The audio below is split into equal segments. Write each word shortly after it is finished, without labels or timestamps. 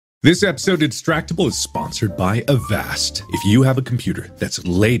This episode of Distractable is sponsored by Avast. If you have a computer that's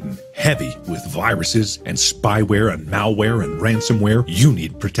laden heavy with viruses and spyware and malware and ransomware, you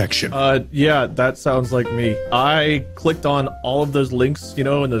need protection. Yeah, that sounds like me. I clicked on all of those links, you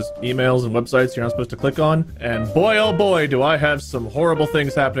know, in those emails and websites you're not supposed to click on, and boy, oh boy, do I have some horrible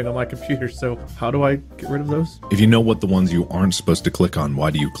things happening on my computer. So how do I get rid of those? If you know what the ones you aren't supposed to click on, why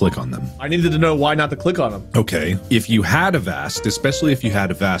do you click on them? I needed to know why not to click on them. Okay, if you had Avast, especially if you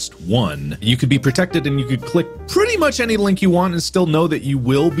had Avast 1, you could be protected and you could click pretty much any link you want and still know that you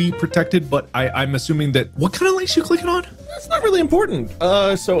will be protected, but I'm assuming that... What kind of links you clicking on? That's not really important.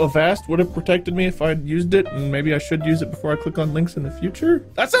 So Avast would have protected me if I'd used it, and maybe I should use it before I click on links in the future?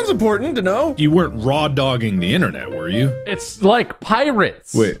 That sounds important to know. You weren't raw dogging the internet, were you? It's like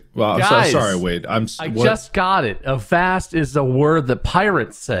pirates. Wait, well, Guys, sorry, wait. I just got it. Avast is a word that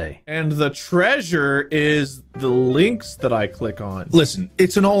pirates say. And the treasure is the links that I click on. Listen,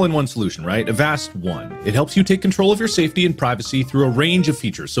 it's an all-in-one solution, right? Avast 1. It helps you take control of your safety and privacy through a range of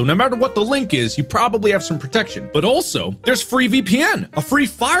features. So no matter what the link is, you probably have some protection. But also, there's free VPN, a free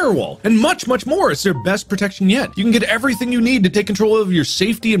firewall, and much, much more. It's their best protection yet. You can get everything you need to take control of your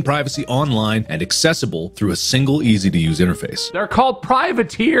safety and privacy online and accessible through a single, easy-to-use interface. They're called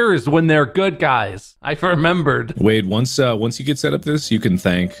privateers when they're good guys. I remembered. Wade, once you get set up this, you can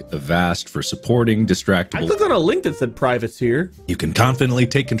thank Avast for supporting I Distractable. clicked on a link that said privateer. You can confidently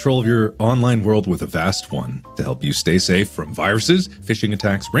take control of your online world with Avast 1 to help you stay safe from viruses, phishing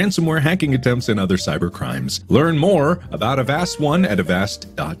attacks, ransomware, hacking attempts, and other cyber crimes. Learn more about Avast 1 at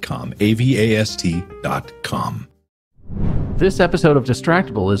avast.com, avast.com. This episode of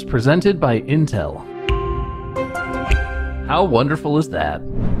Distractable is presented by Intel. How wonderful is that?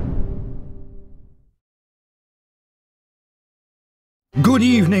 Good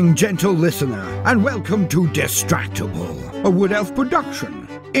evening, gentle listener, and welcome to Distractable, a Wood Elf production.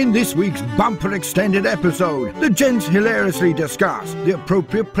 In this week's bumper extended episode, the gents hilariously discuss the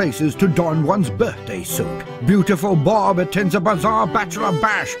appropriate places to don one's birthday suit. Beautiful Bob attends a bizarre bachelor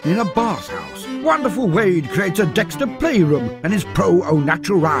bash in a bathhouse. Wonderful Wade creates a Dexter playroom and is pro au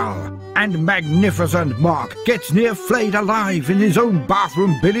natural. And magnificent Mark gets near flayed alive in his own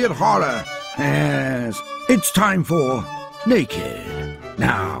bathroom billiard horror. Yes, it's time for Naked.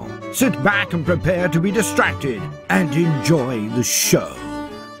 Now, sit back and prepare to be distracted and enjoy the show.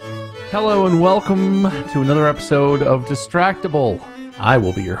 Hello and welcome to another episode of Distractable. I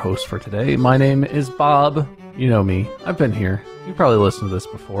will be your host for today. My name is Bob. You know me. I've been here. You probably listened to this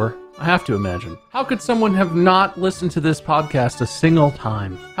before. I have to imagine. How could someone have not listened to this podcast a single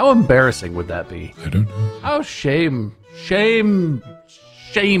time? How embarrassing would that be? I don't know. How shamey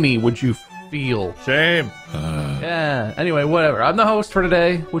would you feel? Shame. Yeah, anyway, whatever. I'm the host for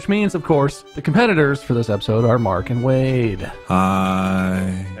today, which means, of course, the competitors for this episode are Mark and Wade.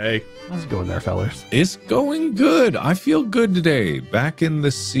 Hi. Hey. How's it going there, fellers? It's going good. I feel good today. Back in the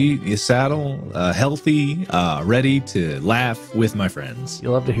saddle, healthy, ready to laugh with my friends.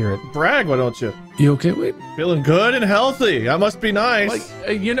 You love to hear it. Brag, why don't you? You okay, Wade? Feeling good and healthy. That must be nice.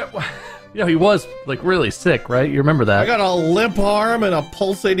 Like, you know, he was, like, really sick, right? You remember that? I got a limp arm and a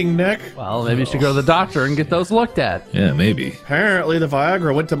pulsating neck. Well, maybe you should go to the doctor and get those looked at. Yeah, maybe. Apparently the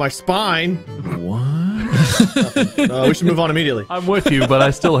Viagra went to my spine. What? No, we should move on immediately. I'm with you, but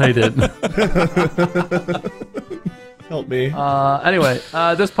I still hate it. Help me. Anyway,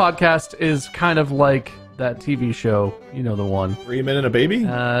 this podcast is kind of like that TV show, you know the one. 3 Men and a Baby?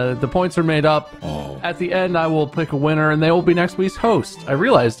 The points are made up. Oh. At the end, I will pick a winner, and they will be next week's host. I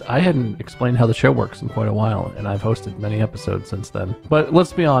realized I hadn't explained how the show works in quite a while, and I've hosted many episodes since then. But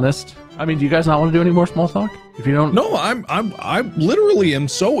let's be honest. I mean, do you guys not want to do any more small talk? If you don't, No, I literally am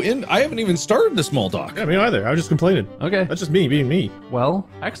so in. I haven't even started the small talk. Yeah, me either. I was just complaining. Okay. That's just me being me. Well,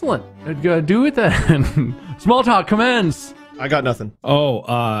 excellent. Do it then. Small talk commence. I got nothing. Oh,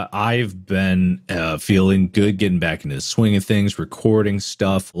 I've been feeling good, getting back into the swing of things, recording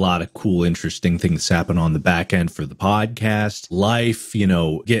stuff. A lot of cool, interesting things happen on the back end for the podcast. Life, you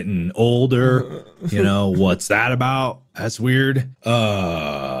know, getting older. You know, what's that about? That's weird.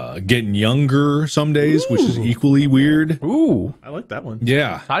 Getting younger some days, which is equally weird. Ooh, I like that one.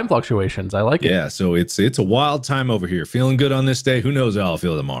 Yeah. time fluctuations. I like it. Yeah, so it's a wild time over here. Feeling good on this day. Who knows how I'll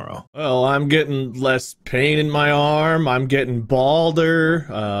feel tomorrow? Well, I'm getting less pain in my arm. I'm getting balder.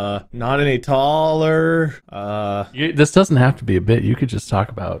 Not any taller. This doesn't have to be a bit. You could just talk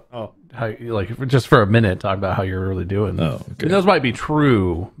about Oh, like just for a minute, talk about how you're really doing. Oh, okay. Those might be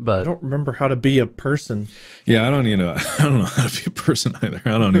true, I but don't remember how to be a person. Yeah, I don't know how to be a person either.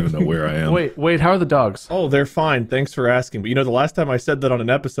 I don't even know where I am. wait, how are the dogs? Oh, they're fine. Thanks for asking. But you know, the last time I said that on an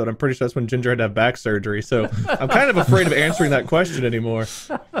episode, I'm pretty sure that's when Ginger had to have back surgery. So I'm kind of afraid of answering that question anymore.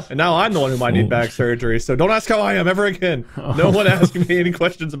 And now I'm the one who might need back surgery. So don't ask how I am ever again. No one asking me any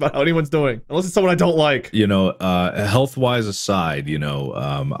questions about how anyone's doing, unless it's someone I don't like. Health-wise aside,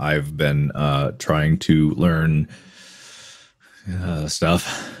 I've been trying to learn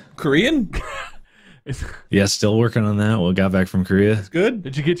stuff. Korean? Yeah, still working on that. Well, got back from Korea. Good.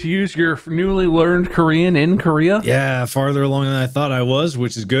 Did you get to use your newly learned Korean in Korea? Yeah, farther along than I thought I was,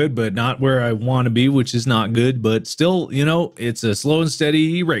 which is good, but not where I want to be, which is not good. But still, it's a slow and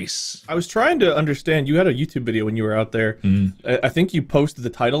steady race. I was trying to understand. You had a YouTube video when you were out there. I think you posted the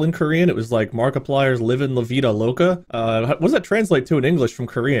title in Korean. It was like Markiplier's Livin' La Vida Loca. What does that translate to in English from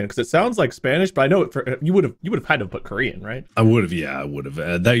Korean? Because it sounds like Spanish, but I know you would have had to put Korean, right? I would have. Yeah, I would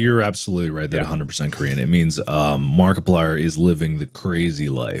have. That you're absolutely right. That 100% Korean. It means Markiplier is living the crazy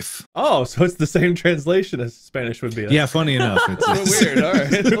life. Oh, so it's the same translation as Spanish would be. Yeah, funny enough. It's Weird. All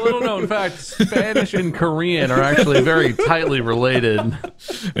right. A little known fact: Spanish and Korean are actually very tightly related.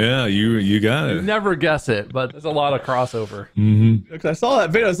 Yeah, you got it. Never guess it, but there's a lot of crossover. Because I saw that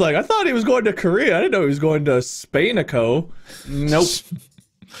video, I was like, I thought he was going to Korea. I didn't know he was going to Spainico. Nope.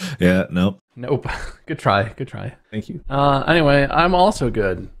 Yeah, nope. Nope. Good try. Thank you. Anyway, I'm also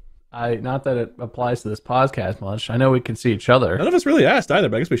good. Not that it applies to this podcast much. I know we can see each other, None of us really asked either,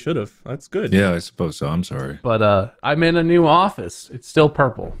 but I guess we should have. That's good. Yeah, I suppose so. I'm sorry. but I'm in a new office. It's still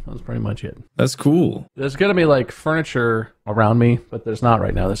purple. That's pretty much it. That's cool. There's gonna be like furniture around me, but there's not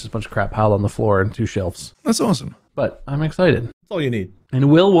right now. There's just a bunch of crap piled on the floor and 2 shelves. That's awesome. But I'm excited. That's all you need. And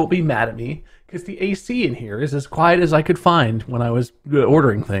Will won't be mad at me because the AC in here is as quiet as I could find when I was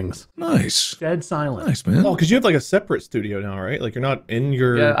ordering things. Nice. Dead silent. Nice, man. Oh, because you have like a separate studio now, right? Like you're not in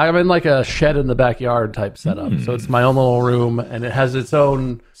your... Yeah, I'm in like a shed in the backyard type setup. So it's my own little room, and it has its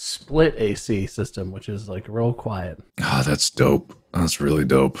own split AC system, which is like real quiet. Ah, that's dope. That's really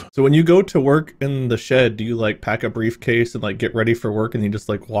dope. So when you go to work in the shed, do you like pack a briefcase and like get ready for work and you just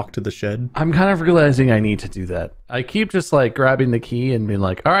like walk to the shed? I'm kind of realizing I need to do that. I keep just like grabbing the key and being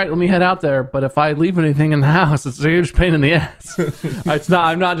like, all right, let me head out there. But if I leave anything in the house, it's a huge pain in the ass.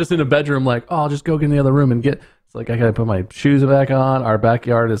 I'm not just in a bedroom like, oh, I'll just go get in the other room and get... It's like I gotta put my shoes back on. Our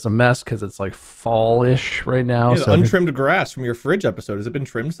backyard is a mess because it's like fall-ish right now. Yeah, the So untrimmed grass from your fridge episode, has it been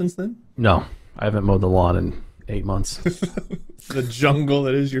trimmed since then? no, I haven't mowed the lawn in 8 months. The jungle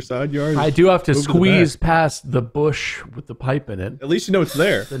that is your side yard? I do have to Move to the squeeze back. past the bush with the pipe in it. At least you know it's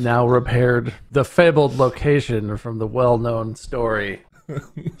there. The now repaired, the fabled location from the well-known story.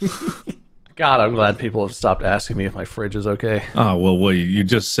 God, I'm glad people have stopped asking me if my fridge is okay. Oh, well, you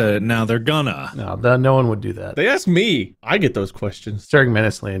just said it. Now they're gonna. No one would do that. They ask me. I get those questions. Staring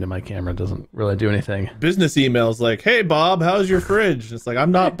menacingly into my camera doesn't really do anything. Business emails like, hey, Bob, how's your fridge? It's like,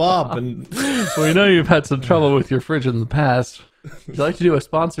 I'm not Bob. And Well, you know you've had some trouble with your fridge in the past. Would you like to do a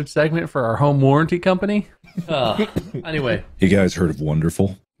sponsored segment for our home warranty company? Anyway. You guys heard of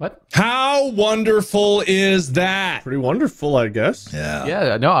Wonderful? What? How wonderful is that? pretty wonderful, I guess. Yeah.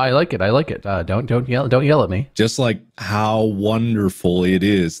 Yeah, no, I like it. Don't yell at me. Just like how wonderful it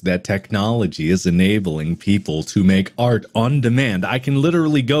is that technology is enabling people to make art on demand. I can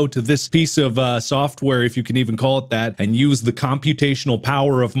literally go to this piece of software, if you can even call it that, and use the computational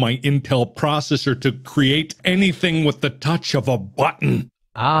power of my Intel processor to create anything with the touch of a button.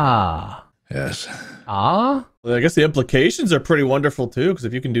 Ah. Yes. Ah? Well, I guess the implications are pretty wonderful too, because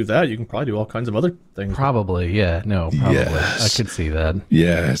if you can do that, you can probably do all kinds of other things. Probably, yeah. No, probably. Yes. I could see that.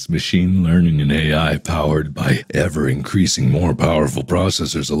 Yes, machine learning and AI powered by ever-increasing more powerful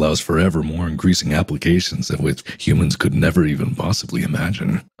processors allows for ever more increasing applications of which humans could never even possibly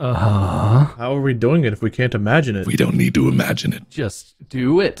imagine. Uh-huh. How are we doing it if we can't imagine it? We don't need to imagine it. Just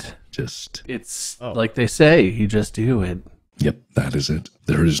do it. Just, It's like they say, you just do it. yep, that is it.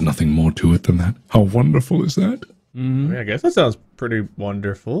 There is nothing more to it than that. How wonderful is that? I mean, I guess that sounds pretty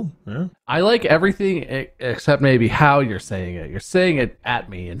wonderful. Yeah. I like everything except maybe how you're saying it. You're saying it at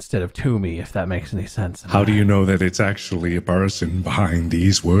me instead of to me, if that makes any sense. How do you know that it's actually a person behind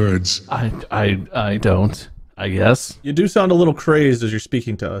these words? I don't, I guess. You do sound a little crazed as you're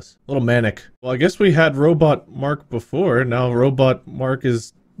speaking to us. A little manic. Well, I guess we had Robot Mark before. Now Robot Mark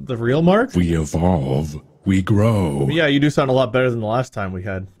is the real Mark? We evolve. We grow. Yeah, you do sound a lot better than the last time we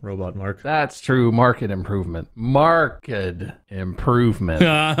had Robot Mark. That's true. Market improvement. Market improvement.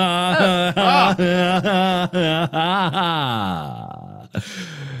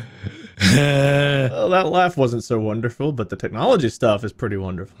 Well, that laugh wasn't so wonderful, but the technology stuff is pretty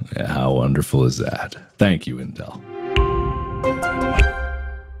wonderful. How wonderful is that? Thank you, Intel.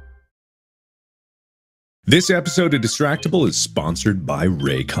 This episode of Distractable is sponsored by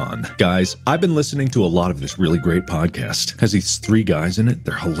Raycon. Guys, I've been listening to a lot of this really great podcast. It has these 3 guys in it.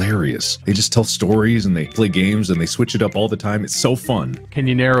 They're hilarious. They just tell stories and they play games and they switch it up all the time. It's so fun. Can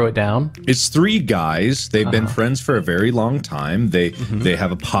you narrow it down? It's 3 guys. They've been friends for a very long time. They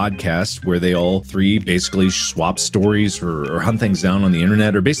have a podcast where they all 3 basically swap stories or hunt things down on the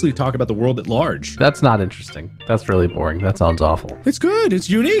internet or basically talk about the world at large. That's not interesting. That's really boring. That sounds awful. It's good. It's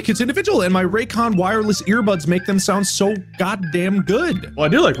unique. It's individual. And my Raycon wireless earbuds make them sound so goddamn good. Well, I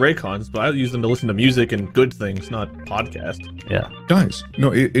do like Raycons, but I use them to listen to music and good things, not podcast. Yeah. Guys,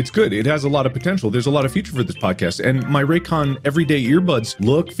 no, it's good. It has a lot of potential. There's a lot of future for this podcast. And my Raycon everyday earbuds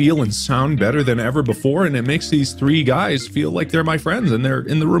look, feel, and sound better than ever before. And it makes these 3 guys feel like they're my friends and they're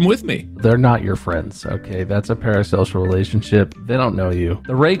in the room with me. They're not your friends, okay? That's a parasocial relationship. They don't know you.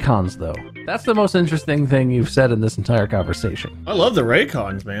 The Raycons, though. That's the most interesting thing you've said in this entire conversation. I love the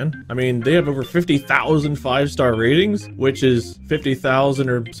Raycons, man. I mean, they have over 50,000 5-star ratings, which is 50,000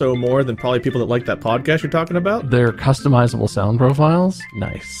 or so more than probably people that like that podcast you're talking about. Their customizable sound profiles?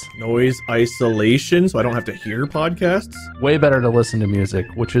 Nice. Noise isolation, so I don't have to hear podcasts. Way better to listen to music,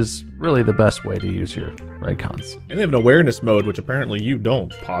 which is really the best way to use your Raycons. And they have an awareness mode, which apparently you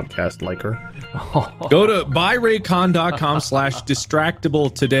don't, podcast liker. Go to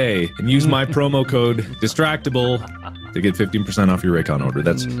buyraycon.com/distractable today and use my promo code distractable to get 15% off your Raycon order.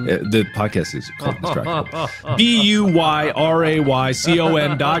 That's the podcast is called Distractable.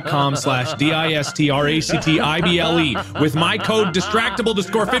 BUYRAYCON.com/DISTRACTIBLE with my code distractable to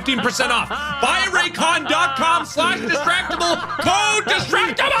score 15% off. Buyraycon.com/distractable, code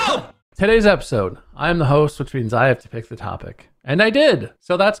distractable. Today's episode, I am the host, which means I have to pick the topic. And I did,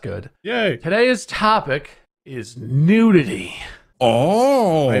 so that's good. Yay. Today's topic is nudity.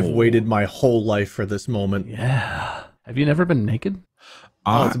 Oh. I've waited my whole life for this moment. Yeah. Have you never been naked?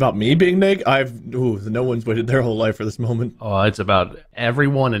 Oh, it's about me being naked? No one's waited their whole life for this moment. Oh, it's about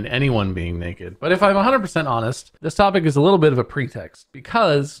everyone and anyone being naked. But if I'm 100% honest, this topic is a little bit of a pretext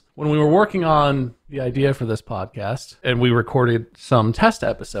because when we were working on the idea for this podcast and we recorded some test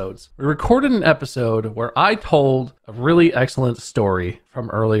episodes, we recorded an episode where I told a really excellent story from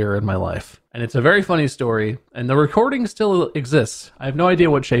earlier in my life. And it's a very funny story, and the recording still exists. I have no idea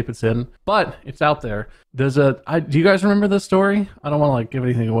what shape it's in, but it's out there. Do you guys remember this story? I don't want to give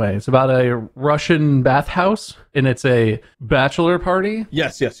anything away. It's about a Russian bathhouse, and it's a bachelor party.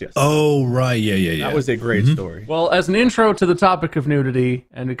 Yes. Oh, right. Yeah. That was a great story. Well, as an intro to the topic of nudity,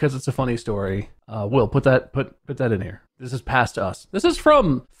 and because it's a funny story, Will, put that in here. This is past us. This is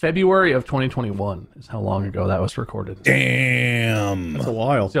from February of 2021 is how long ago that was recorded. Damn. That's a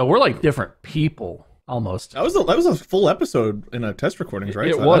while. So we're like different people, almost. That was a full episode in a test recordings, right?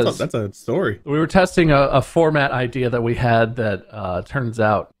 It was. That's a story. We were testing a format idea that we had that turns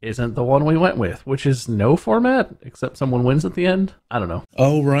out isn't the one we went with, which is no format, except someone wins at the end. I don't know.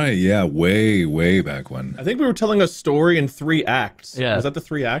 Oh, right. Yeah. Way back when. I think we were telling a story in 3 acts. Yeah. Was that the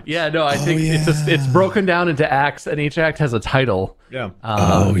 3 acts? Yeah, no, I think it's broken down into acts, and each act has a title. Yeah.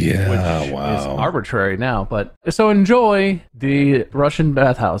 Which is arbitrary now. But so enjoy the Russian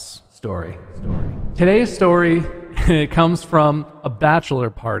bathhouse story. Today's story comes from a bachelor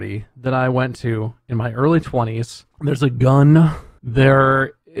party that I went to in my early 20s. There's a gun.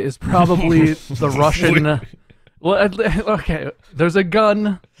 There is probably the Russian... Well, okay, there's a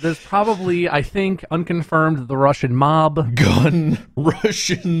gun. There's probably, I think, unconfirmed, the Russian mob. Gun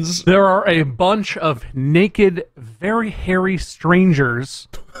Russians. There are a bunch of naked, very hairy strangers.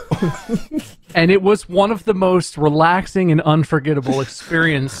 And it was one of the most relaxing and unforgettable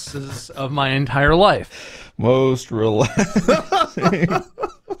experiences of my entire life. Most relaxing.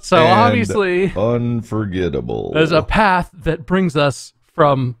 So obviously, unforgettable. there's a path that brings us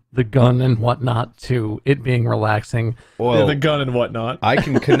from the gun and whatnot to it being relaxing. Well, the gun and whatnot. I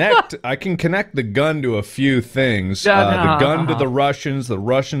can connect the gun to a few things. The gun to the Russians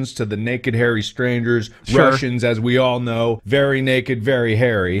to the naked hairy strangers. Sure. Russians, as we all know, very naked, very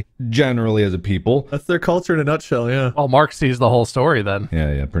hairy, generally as a people. That's their culture in a nutshell, yeah. Well, Mark sees the whole story then.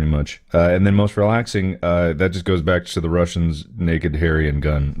 Yeah, pretty much. And then most relaxing, that just goes back to the Russians, naked, hairy, and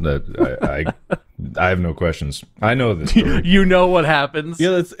gun. That I have no questions. I know this story. You know what happens.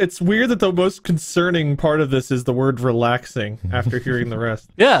 Yeah, it's weird that the most concerning part of this is the word relaxing after hearing the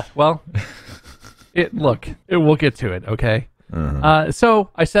rest. Yeah, well, we'll get to it, okay? So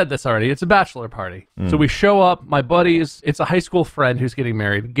I said this already. It's a bachelor party. So we show up. My buddies. It's a high school friend who's getting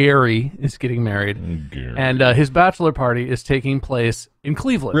married. Gary is getting married, and his bachelor party is taking place in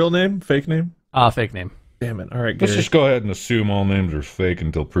Cleveland. Real name? Fake name? Fake name. Damn it. All right, Let's Gary. just go ahead and assume all names are fake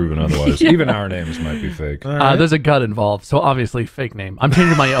until proven otherwise. Even our names might be fake. There's a gut involved, so obviously fake name. I'm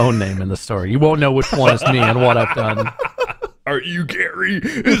changing my own name in the story. You won't know which one is me and what I've done. Are you Gary?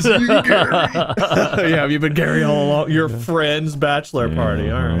 Is you Gary? Yeah, you've been Gary all along. Your friend's bachelor party.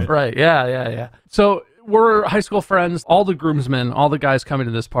 All right. Right, yeah. So we're high school friends. All the groomsmen, all the guys coming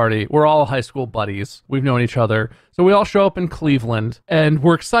to this party, we're all high school buddies. We've known each other. So we all show up in Cleveland, and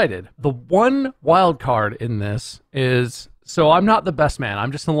we're excited. The one wild card in this is, so I'm not the best man.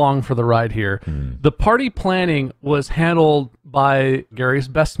 I'm just along for the ride here. The party planning was handled by Gary's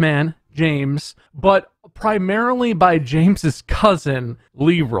best man, James, but primarily by James's cousin,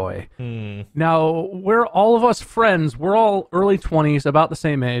 Leroy. Now, we're all of us friends. We're all early 20s, about the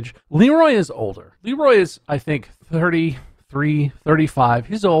same age. Leroy is older. Leroy is, I think, 33, 35.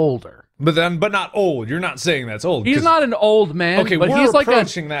 He's older. But not old. You're not saying that's old. He's not an old man, Okay, but we're he's like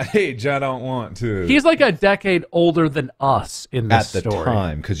approaching that age. I don't want to. he's like a decade older than us in this at the story.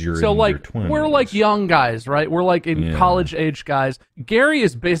 time because you're So in like your 20s. we're like young guys, right? We're like in college age guys. Gary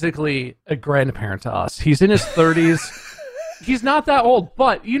is basically a grandparent to us. He's in his 30s. He's not that old,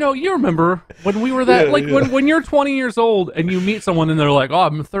 but you remember when we were that when you're 20 years old and you meet someone and they're like, "Oh,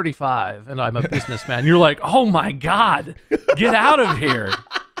 I'm 35 and I'm a businessman." You're like, "Oh my god. Get out of here.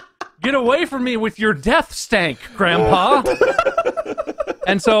 Get away from me with your death stank, Grandpa."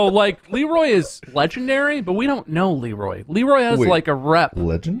 And so, like, Leroy is legendary, but we don't know Leroy. Leroy has, like, a rep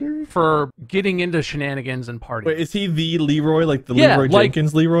legendary for getting into shenanigans and parties. Wait, is he the Leroy, like the Yeah, Leroy like-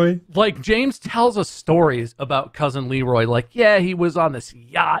 Jenkins Leroy? Like, James tells us stories about cousin Leroy. Like, yeah, he was on this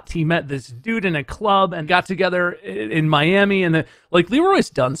yacht. He met this dude in a club and got together in Miami. And, like, Leroy's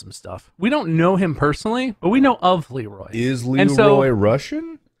done some stuff. We don't know him personally, but we know of Leroy. Is And so- Leroy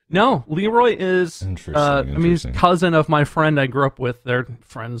Russian? No, Leroy is, Interesting, I mean, he's interesting. cousin of my friend I grew up with. They're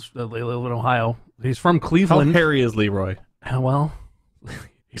friends. They live in Ohio. He's from How Cleveland. hairy is Leroy? Well,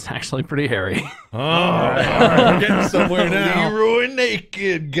 he's actually pretty hairy. All right. We're getting somewhere now. Leroy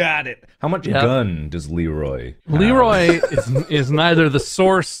naked. Got it. How much Yep. gun does Leroy have? Leroy is neither the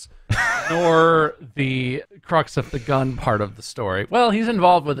source nor the crux of the gun part of the story. Well, he's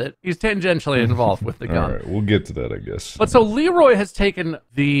involved with it. He's tangentially involved with the gun. All right, we'll get to that, I guess. But so Leroy has taken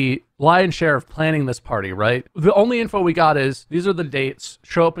the lion's share of planning this party, right? The only info we got is these are the dates.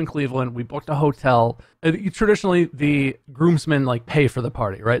 Show up in Cleveland. We booked a hotel. Traditionally, the groomsmen like pay for the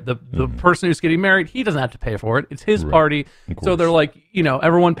party, right? The person who's getting married, he doesn't have to pay for it. It's his party. So they're like,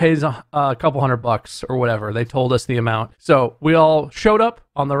 everyone pays a couple $100 or whatever. They told us the amount. So we all showed up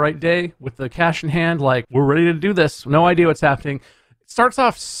on the right day with the cash in hand, like we're ready to do this. No idea what's happening. Starts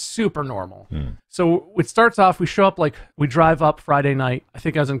off super normal. So it starts off, we show up, like we drive up Friday night. I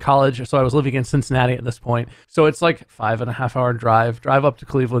think I was in college, so I was living in Cincinnati at this point. So it's like 5.5 hour drive up to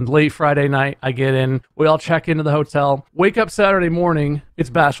Cleveland. Late Friday night, I get in, we all check into the hotel, wake up Saturday morning, it's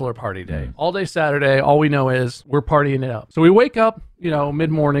bachelor party day. All day Saturday, all we know is we're partying it up. So we wake up,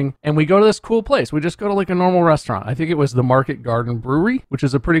 mid-morning, and we go to this cool place. We just go to like a normal restaurant. I think it was the Market Garden Brewery, which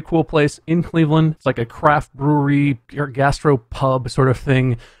is a pretty cool place in Cleveland. It's like a craft brewery, gastro pub sort of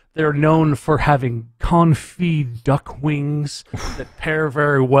thing. They're known for having confit duck wings that pair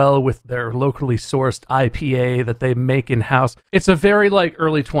very well with their locally sourced IPA that they make in-house. It's a very like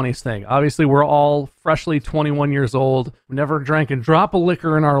early 20s thing. Obviously, we're all freshly 21 years old. We never drank a drop of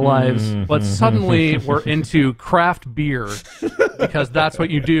liquor in our lives, but suddenly we're into craft beer because that's what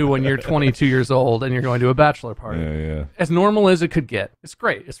you do when you're 22 years old and you're going to a bachelor party. Yeah. As normal as it could get. It's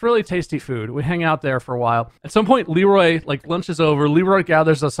great. It's really tasty food. We hang out there for a while. At some point, Leroy, like lunch is over. Leroy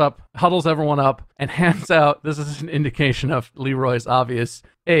gathers us up, huddles everyone up, and hands out, this is an indication of Leroy's obvious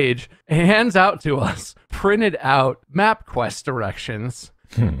age, he hands out to us printed out MapQuest directions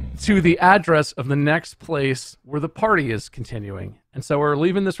to the address of the next place where the party is continuing. And so we're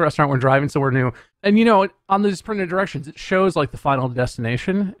leaving this restaurant, we're driving somewhere new. And on these printed directions, it shows like the final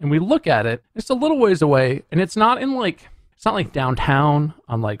destination. And we look at it, it's a little ways away, and it's not like downtown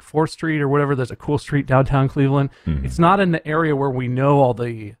on like 4th Street or whatever. There's a cool street downtown Cleveland. It's not in the area where we know all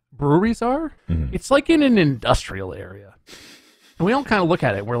the breweries are. It's like in an industrial area. And we all kind of look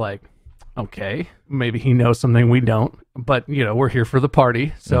at it. We're like, okay, maybe he knows something we don't, but we're here for the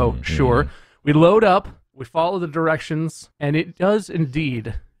party. So sure. We load up, we follow the directions, and it does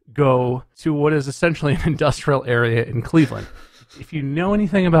indeed go to what is essentially an industrial area in Cleveland. if you know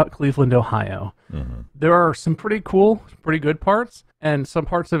anything about Cleveland, Ohio, there are some pretty cool, pretty good parts, and some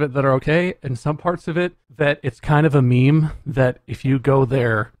parts of it that are okay, and some parts of it that it's kind of a meme that if you go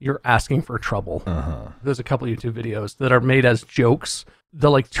there, you're asking for trouble. There's a couple YouTube videos that are made as jokes. The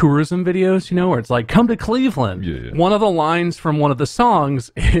like tourism videos, you know, where it's like, come to Cleveland. Yeah. One of the lines from one of the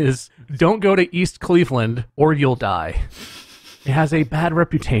songs is, don't go to East Cleveland or you'll die. It has a bad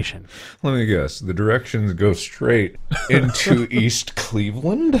reputation. Let me guess. The directions go straight into East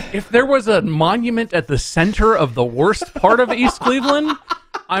Cleveland? If there was a monument at the center of the worst part of East Cleveland,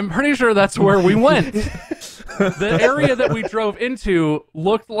 I'm pretty sure that's where we went. The area that we drove into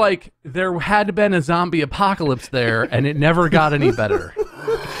looked like there had been a zombie apocalypse there, and it never got any better.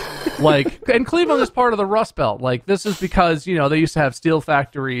 Like, and Cleveland is part of the Rust Belt. Like, this is because, you know, they used to have steel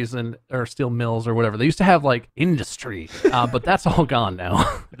factories or steel mills or whatever. They used to have like industry, but that's all gone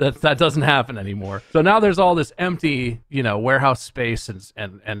now. That doesn't happen anymore. So now there's all this empty, you know, warehouse space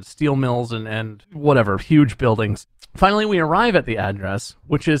and steel mills and whatever, huge buildings. Finally, we arrive at the address,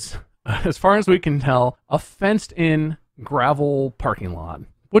 which is, as far as we can tell, a fenced-in gravel parking lot.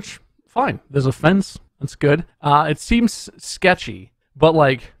 Which, fine. There's a fence. That's good. It seems sketchy, but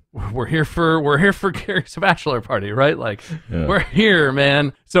like, we're here for Gary's bachelor party, right? Like, we're here,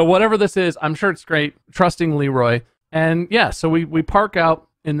 man. So whatever this is, I'm sure it's great. Trusting Leroy. And yeah, so we park out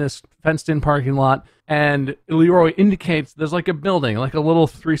in this fenced-in parking lot, and Leroy indicates there's like a building, like a little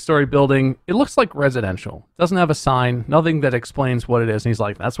 3-story building. It looks like residential. Doesn't have a sign, nothing that explains what it is. And he's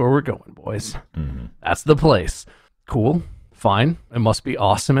like, that's where we're going, boys. That's the place. Cool, fine. It must be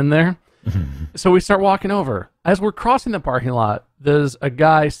awesome in there. So we start walking over. As we're crossing the parking lot, there's a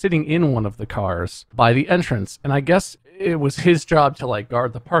guy sitting in one of the cars by the entrance, and I guess it was his job to like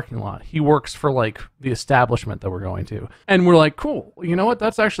guard the parking lot. He works for like the establishment that we're going to. And we're like, cool, you know what?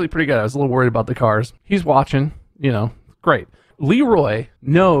 That's actually pretty good. I was a little worried about the cars. He's watching, you know, great. Leroy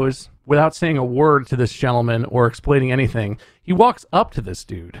knows, without saying a word to this gentleman or explaining anything, he walks up to this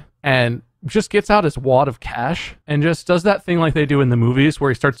dude and just gets out his wad of cash and just does that thing like they do in the movies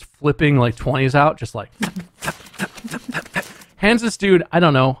where he starts flipping like 20s out, just like hands this dude, I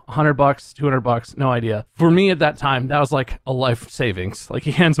don't know, $100, $200, no idea. For me at that time, that was like a life savings. Like,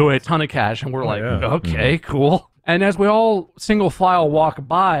 he hands away a ton of cash and we're like, okay, cool. And as we all single file walk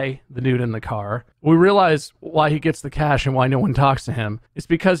by the dude in the car, we realize why he gets the cash and why no one talks to him. It's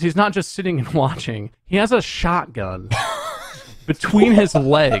because he's not just sitting and watching. He has a shotgun between his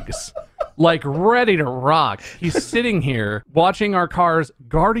legs, like ready to rock. He's sitting here watching our cars,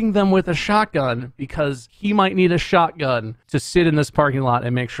 guarding them with a shotgun because he might need a shotgun to sit in this parking lot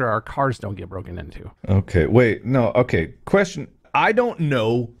and make sure our cars don't get broken into. Okay, wait, no, okay. Question. I don't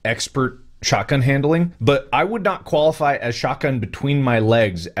know expert shotgun handling, but I would not qualify as shotgun between my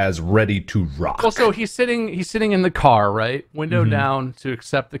legs as ready to rock. Well, so he's sitting in the car, right? Window down to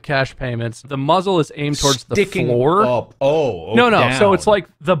accept the cash payments. The muzzle is aimed towards the floor. Up. Oh, no. down. So it's like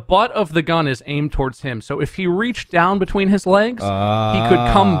the butt of the gun is aimed towards him. So if he reached down between his legs, he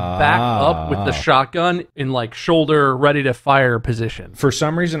could come back up with the shotgun in like shoulder ready to fire position. For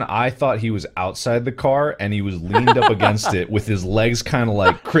some reason, I thought he was outside the car and he was leaned up against it with his legs kind of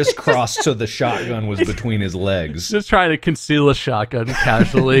like crisscrossed so the shotgun was between his legs. Just trying to conceal a shotgun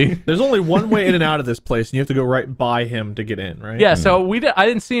casually. There's only one way in and out of this place, and you have to go right by him to get in, right? Yeah, so I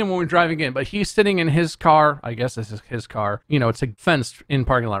didn't see him when we were driving in, but he's sitting in his car. I guess this is his car. You know, it's a fenced in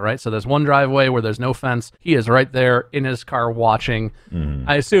parking lot, right? So there's one driveway where there's no fence. He is right there in his car watching.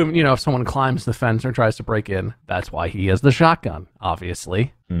 I assume, you know, if someone climbs the fence or tries to break in, that's why he has the shotgun,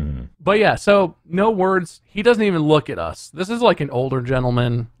 obviously. But yeah, so no words. He doesn't even look at us. This is like an older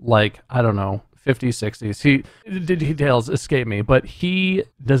gentleman, like, I don't know, 50s, 60s. The details escape me, but he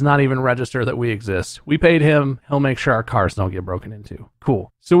does not even register that we exist. We paid him. He'll make sure our cars don't get broken into.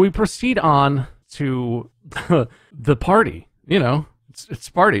 Cool. So we proceed on to the party. You know, it's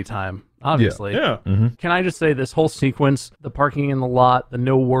party time. Obviously. Yeah. Can I just say this whole sequence, the parking in the lot, the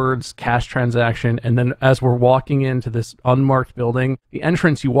no words, cash transaction, and then as we're walking into this unmarked building, the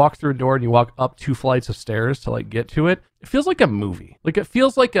entrance, you walk through a door and you walk up 2 flights of stairs to like get to it. It feels like a movie. Like it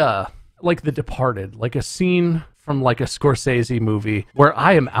feels like like The Departed, like a scene from like a Scorsese movie where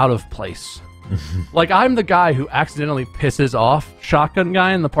I am out of place. Like, I'm the guy who accidentally pisses off shotgun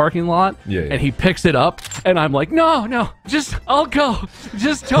guy in the parking lot, and he picks it up, and I'm like, no, I'll go.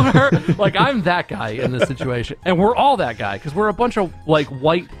 Just don't hurt. Like, I'm that guy in this situation. And we're all that guy, because we're a bunch of, like,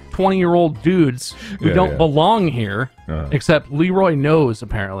 white 20-year-old dudes who don't belong here, except Leroy knows,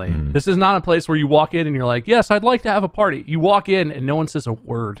 apparently. This is not a place where you walk in and you're like, yes, I'd like to have a party. You walk in and no one says a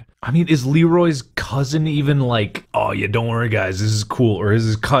word. I mean, is Leroy's cousin even like, oh yeah, don't worry guys, this is cool? Or is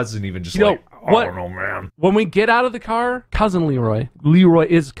his cousin even just like, What? I don't know, man. When we get out of the car, cousin Leroy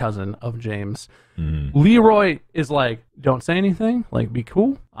is cousin of James. Leroy is like, don't say anything, like, be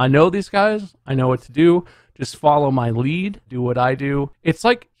cool. I know these guys. I know what to do. Just follow my lead, do what I do. It's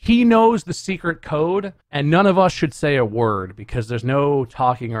like he knows the secret code, and none of us should say a word because there's no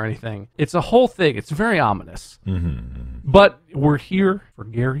talking or anything. It's a whole thing. It's very ominous. But we're here for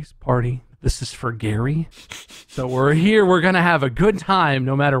Gary's party. This is for Gary. So we're here. We're going to have a good time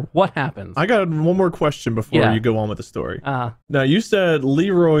no matter what happens. I got one more question before Yeah. you go on with the story. Now, you said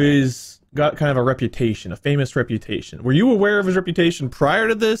Leroy's got kind of a reputation, a famous reputation. Were you aware of his reputation prior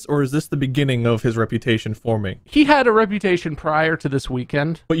to this, or is this the beginning of his reputation forming? He had a reputation prior to this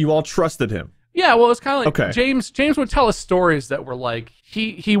weekend. But you all trusted him. Yeah, well, it's kind of like Okay. James would tell us stories that were like,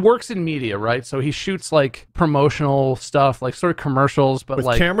 he works in media, right? So he shoots like promotional stuff, like sort of commercials, but With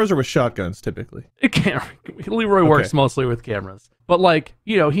like cameras or with shotguns, typically? Leroy works mostly with cameras. But like,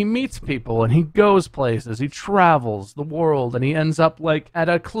 you know, he meets people and he goes places, he travels the world, and he ends up like at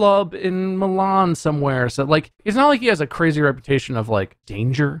a club in Milan somewhere. So like, it's not like he has a crazy reputation of like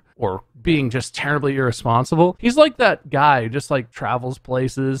danger or being just terribly irresponsible. He's like that guy who just like travels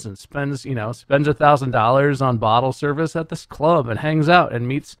places and spends $1,000 on bottle service at this club and hangs out and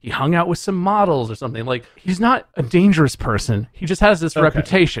he hung out with some models or something. Like, he's not a dangerous person. He just has this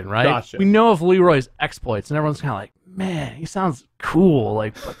reputation, right? Gotcha. We know of Leroy's exploits, and everyone's kind of like, man, he sounds cool.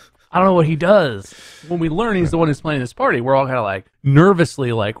 Like, but I don't know what he does. When we learn he's the one who's planning this party, we're all kind of like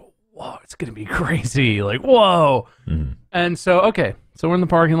nervously like, whoa, it's gonna be crazy. Like, whoa. And so, okay, so we're in the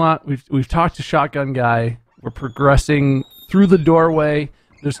parking lot. We've talked to Shotgun Guy. We're progressing through the doorway.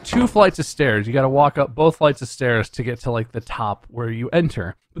 There's 2 flights of stairs. You got to walk up both flights of stairs to get to like the top where you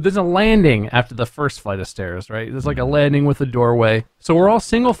enter. But there's a landing after the first flight of stairs, right? There's like a landing with a doorway. So we're all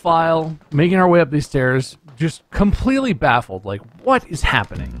single file, making our way up these stairs, just completely baffled. Like, what is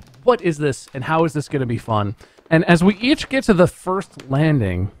happening? What is this? And how is this going to be fun? And as we each get to the first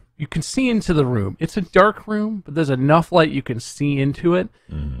landing, you can see into the room. It's a dark room, but there's enough light you can see into it.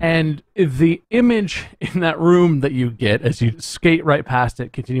 And the image in that room that you get as you skate right past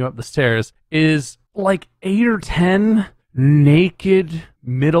it, continue up the stairs, is like 8 or 10 naked,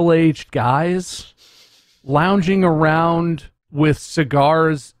 middle-aged guys lounging around with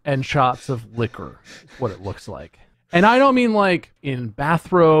cigars and shots of liquor, is what it looks like. And I don't mean like in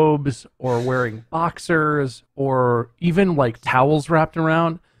bathrobes or wearing boxers or even like towels wrapped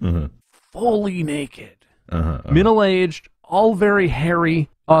around. Fully naked, middle-aged, all very hairy,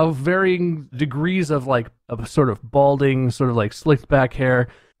 of varying degrees of like a sort of balding, sort of like slicked back hair,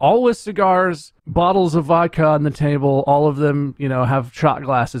 all with cigars, bottles of vodka on the table. All of them, you know, have shot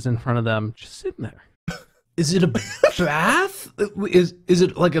glasses in front of them, just sitting there. Is it a bath? Is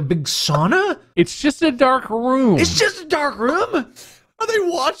it like a big sauna? It's just a dark room. It's just a dark room. Are they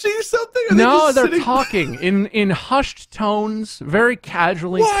watching something? Are No, just they're sitting- talking in hushed tones, very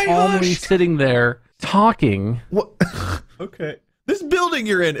casually, Why calmly hushed? sitting there talking. What? Okay. This building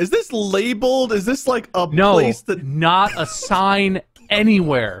you're in, is this labeled? Is this like a No, place that... not a sign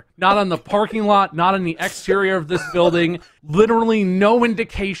anywhere. Not on the parking lot, not on the exterior of this building. Literally no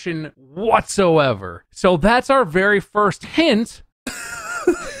indication whatsoever. So that's our very first hint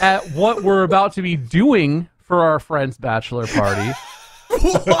at what we're about to be doing for our friend's bachelor party.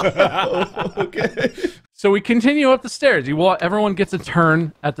 Okay. So we continue up the stairs. Everyone gets a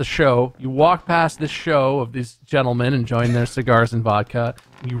turn at the show. You walk past this show of these gentlemen enjoying their cigars and vodka.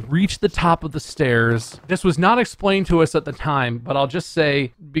 You reach the top of the stairs. This was not explained to us at the time, but I'll just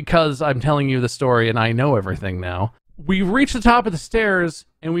say, because I'm telling you the story and I know everything now. We reach the top of the stairs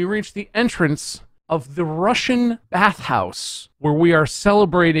and we reach the entrance of the Russian bathhouse where we are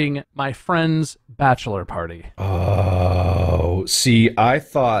celebrating my friend's bachelor party. Oh, see, I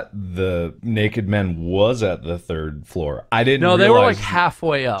thought the naked men was at the 3rd floor. I didn't No, they were like realize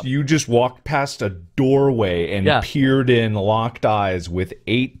halfway up. you just walked past a doorway and Yeah. peered in, locked eyes with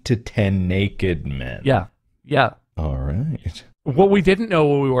 8 to 10 naked men. Yeah. Yeah. All right. What we didn't know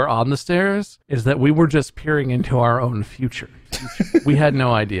when we were on the stairs is that we were just peering into our own future. We had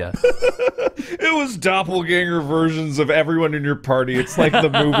no idea. It was doppelganger versions of everyone in your party. It's like the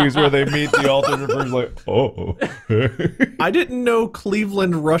movies where they meet the alternate version, like, oh. I didn't know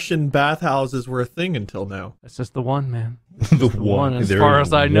Cleveland Russian bathhouses were a thing until now. That's just the one, man. the One. As There far is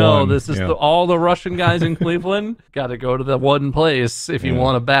as I know, one. this is Yeah. all the Russian guys in Cleveland got to go to the one place if you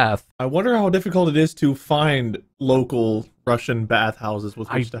want a bath. I wonder how difficult it is to find local Russian bathhouses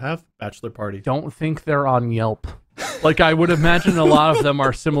with which to have bachelor parties. Don't think they're on Yelp. Like, I would imagine a lot of them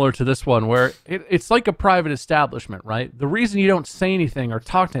are similar to this one, where it's like a private establishment, right? The reason you don't say anything or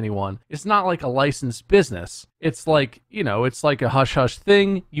talk to anyone is not like a licensed business. It's like, you know, it's like a hush-hush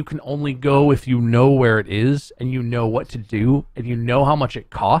thing. You can only go if you know where it is and you know what to do and you know how much it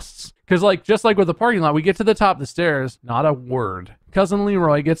costs. Because, like, just like with the parking lot, we get to the top of the stairs, not a word. Cousin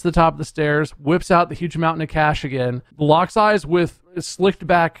Leroy gets to the top of the stairs, whips out the huge mountain of cash again, locks eyes with a slicked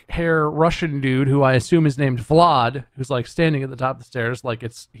back hair Russian dude who I assume is named Vlad, who's like standing at the top of the stairs like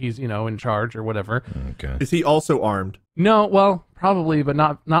he's, you know, in charge or whatever. Okay. Is he also armed? No, well, probably, but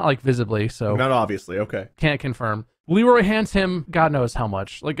not like visibly, so Not obviously, okay. can't confirm. Leroy hands him God knows how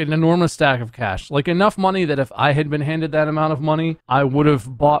much, like an enormous stack of cash, like enough money that if I had been handed that amount of money, I would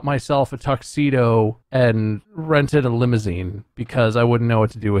have bought myself a tuxedo and rented a limousine because I wouldn't know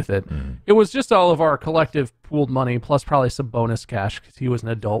what to do with it. It was just all of our collective pooled money plus probably some bonus cash because he was an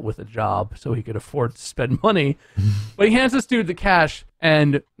adult with a job, so he could afford to spend money. But he hands this dude the cash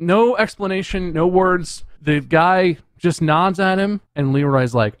and no explanation, no words. The guy just nods at him, and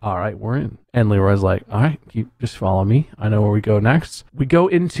Leroy's like, all right, we're in. And Leroy's like, all right, just follow me. I know where we go next. We go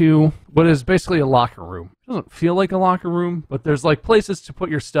into what is basically a locker room. It doesn't feel like a locker room, but there's like places to put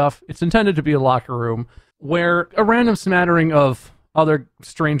your stuff. It's intended to be a locker room where a random smattering of other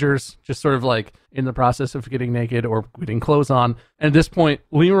strangers just sort of like in the process of getting naked or getting clothes on. And at this point,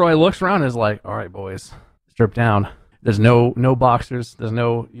 Leroy looks around and is like, all right, boys, strip down. There's no boxers.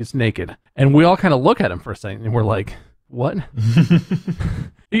 It's naked. And we all kind of look at him for a second and we're like, what?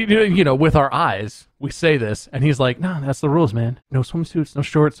 You know, with our eyes, we say this, and he's like, no, that's the rules, man. No swimsuits, no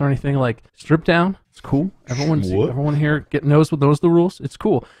shorts or anything. Like, strip down. It's cool. Everyone here knows the rules. It's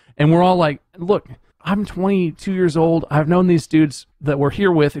cool. And we're all like, look, I'm 22 years old. I've known these dudes that we're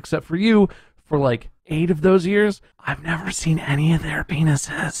here with, except for you, for like 8 of those years. I've never seen any of their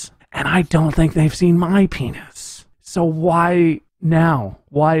penises, and I don't think they've seen my penis. So why now?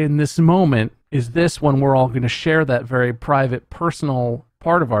 Why in this moment is this when we're all going to share that very private, personal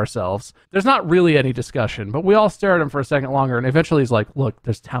part of ourselves? There's not really any discussion, but we all stare at him for a second longer, and eventually he's like, look,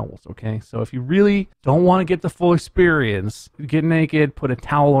 there's towels, okay? So if you really don't want to get the full experience, get naked, put a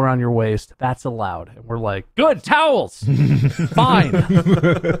towel around your waist, that's allowed. And we're like, good, towels! Fine.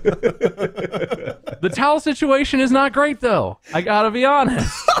 The towel situation is not great, though. I gotta be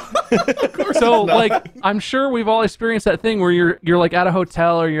honest. So, like, I'm sure we've all experienced that thing where you're like at a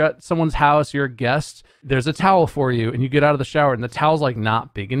hotel or you're at someone's house, you're a guest, there's a towel for you, and you get out of the shower, and the towel's like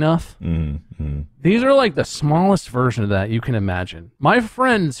not big enough. These are like the smallest version of that you can imagine. My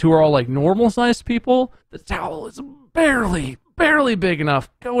friends who are all like normal-sized people, the towel is barely big enough.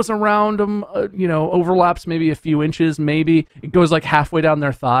 Goes around them, overlaps maybe a few inches, maybe. It goes like halfway down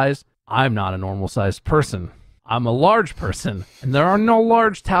their thighs. I'm not a normal-sized person. I'm a large person, and there are no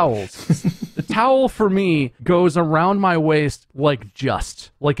large towels. The towel for me goes around my waist like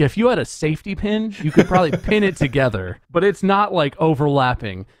if you had a safety pin, you could probably pin it together, but it's not like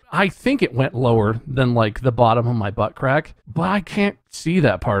overlapping. I think it went lower than like the bottom of my butt crack, but I can't see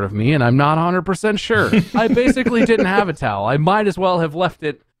that part of me, and I'm not 100% sure. I basically didn't have a towel. I might as well have left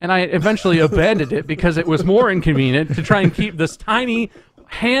it, and I eventually abandoned it because it was more inconvenient to try and keep this tiny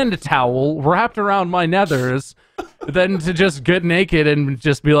hand towel wrapped around my nethers than to just get naked and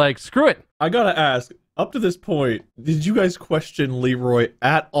just be like, screw it. I gotta ask, up to this point, did you guys question Leroy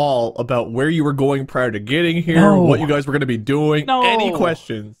at all about where you were going prior to getting here? No. What you guys were going to be doing? No. Any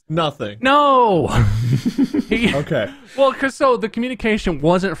questions? Nothing. No. Okay. Well, because so the communication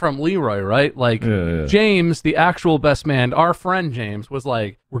wasn't from Leroy, right? Like, James, the actual best man, our friend James, was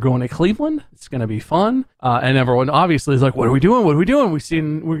like, we're going to Cleveland. It's going to be fun. And everyone obviously is like, what are we doing? What are we doing? We've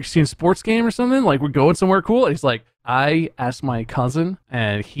seen a sports game or something? Like, we're going somewhere cool? And he's like, I asked my cousin,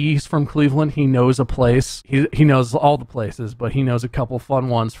 and he's from Cleveland. He knows a place. He knows all the places, but he knows a couple fun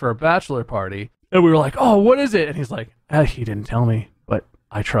ones for a bachelor party. And we were like, oh, what is it? And he's like, he didn't tell me, but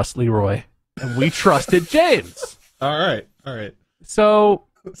I trust Leroy. And we trusted James. All right. So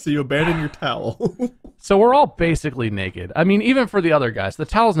you abandoned your towel. So we're all basically naked. I mean, even for the other guys, the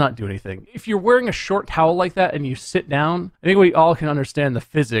towels not do anything. If you're wearing a short towel like that and you sit down, I think we all can understand the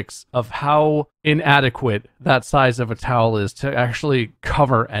physics of how inadequate that size of a towel is to actually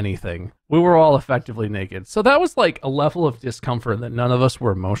cover anything. We were all effectively naked. So that was like a level of discomfort that none of us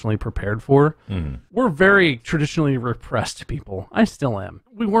were emotionally prepared for. We're very traditionally repressed people. I still am.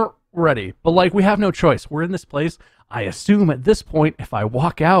 We weren't ready, but like we have no choice. We're in this place. I assume at this point, if I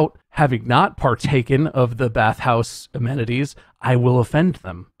walk out having not partaken of the bathhouse amenities, I will offend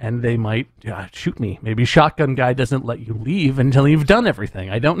them and they might shoot me. Maybe Shotgun Guy doesn't let you leave until you've done everything.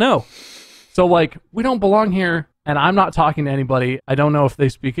 I don't know. So like, we don't belong here. and I'm not talking to anybody. I don't know if they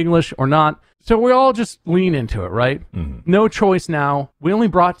speak English or not. So we all just lean into it, right? No choice now. We only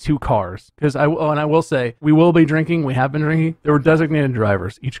brought 2 cars because I will say we will be drinking. We have been drinking. There were designated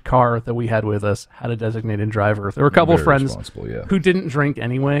drivers. Each car that we had with us had a designated driver. There were a couple of friends who didn't drink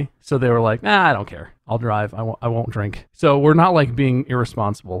anyway, so they were like, "Nah, I don't care. I'll drive. I won't drink." So we're not like being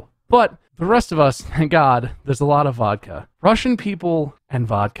irresponsible. But the rest of us, thank God, there's a lot of vodka. Russian people and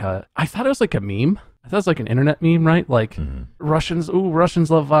vodka. I thought it was like a meme. I thought it was like an internet meme, right? Like Russians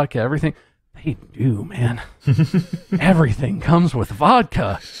love vodka. Everything. They do, man. Everything comes with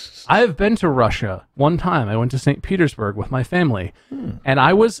vodka. I've been to Russia one time. I went to St. Petersburg with my family, and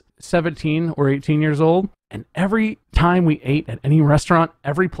I was 17 or 18 years old, and every time we ate at any restaurant,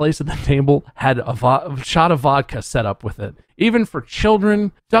 every place at the table had a shot of vodka set up with it. Even for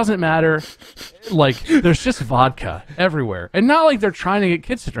children, doesn't matter. Like, there's just vodka everywhere. And not like they're trying to get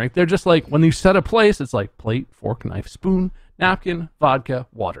kids to drink. They're just like, when you set a place, it's like plate, fork, knife, spoon, napkin, vodka,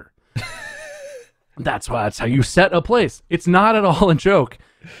 water. That's how you set a place. It's not at all a joke.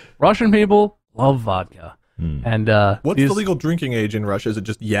 Russian people love vodka. And what's the legal drinking age in Russia? Is it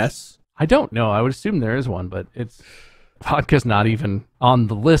just yes? I don't know. I would assume there is one, but vodka's not even on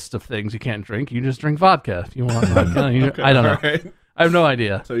the list of things you can't drink. You just drink vodka if you want vodka. Okay, I don't know. right. I have no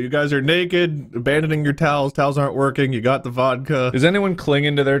idea. So you guys are naked, abandoning your towels. Towels aren't working. You got the vodka. Is anyone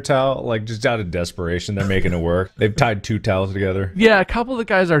clinging to their towel? Like, just out of desperation, they're making it work. They've tied 2 towels together. Yeah, a couple of the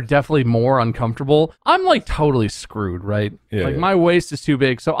guys are definitely more uncomfortable. I'm like totally screwed, right? Yeah, like my waist is too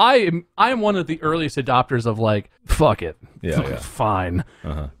big. So I am one of the earliest adopters of like, fuck it. Yeah. Fine.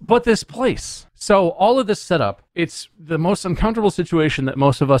 But this place. So all of this setup, it's the most uncomfortable situation that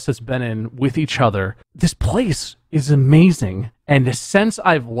most of us has been in with each other. This place is amazing. And since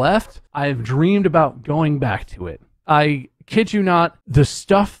I've left, I've dreamed about going back to it. I kid you not, the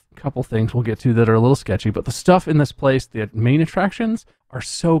stuff, a couple things we'll get to that are a little sketchy, but the stuff in this place, the main attractions, are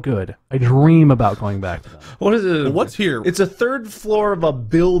so good. I dream about going back to them. What is it? What's here? It's a 3rd floor of a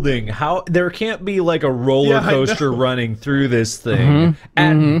building. How there can't be like a roller coaster running through this thing.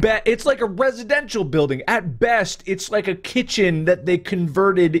 It's like a residential building. At best, it's like a kitchen that they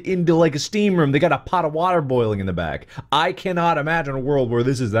converted into like a steam room. They got a pot of water boiling in the back. I cannot imagine a world where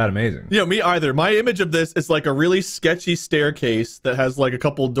this is that amazing. Yeah, me either. My image of this is like a really sketchy staircase that has like a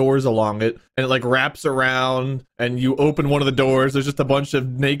couple doors along it, and it like wraps around, and you open one of the doors. There's just a bunch of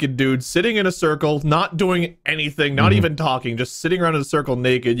naked dudes sitting in a circle, not doing anything, not even talking, just sitting around in a circle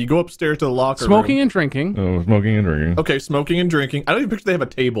naked. You go upstairs to the locker room. Smoking and drinking. Oh, smoking and drinking. Okay, smoking and drinking. I don't even picture they have a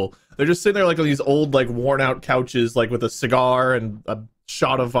table. They're just sitting there like on these old, like worn out couches, like with a cigar and a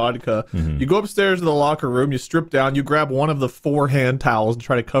shot of vodka. You go upstairs to the locker room, you strip down, you grab one of the 4 hand towels and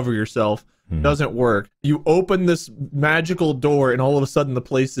try to cover yourself. Doesn't work. You open this magical door and all of a sudden the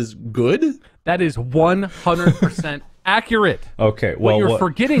place is good? That is 100% accurate. Okay, well, what you're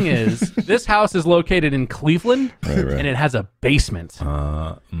forgetting is this house is located in Cleveland, and it has a basement.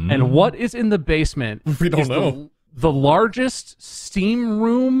 And what is in the basement? We don't know. The largest steam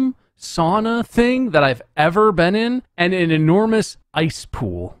room sauna thing that I've ever been in, and an enormous ice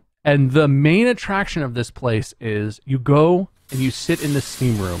pool. And the main attraction of this place is you go and you sit in the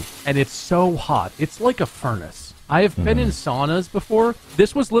steam room, and it's so hot. It's like a furnace. I have been in saunas before.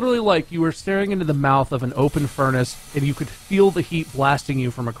 This was literally like you were staring into the mouth of an open furnace, and you could feel the heat blasting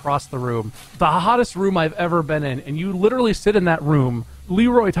you from across the room. The hottest room I've ever been in, and you literally sit in that room.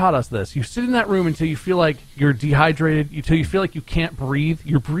 Leroy taught us this. You sit in that room until you feel like you're dehydrated, until you feel like you can't breathe.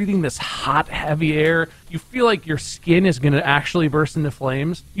 You're breathing this hot, heavy air. You feel like your skin is going to actually burst into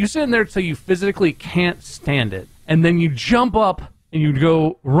flames. You sit in there until you physically can't stand it. And then you jump up and you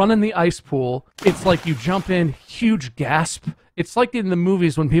go run in the ice pool. It's like you jump in, huge gasp. It's like in the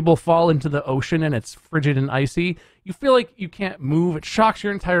movies when people fall into the ocean and it's frigid and icy. You feel like you can't move. It shocks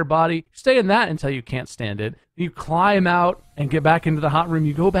your entire body. You stay in that until you can't stand it. You climb out and get back into the hot room.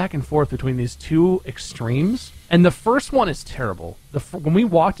 You go back and forth between these 2 extremes. And the first one is terrible. When we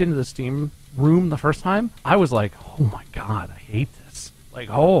walked into the steam room the first time, I was like, oh my God, I hate this. Like,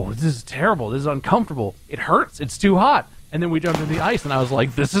 oh, this is terrible. This is uncomfortable. It hurts. It's too hot. And then we jumped into the ice, and I was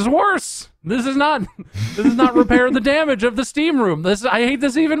like, this is worse. This is not repairing the damage of the steam room. I hate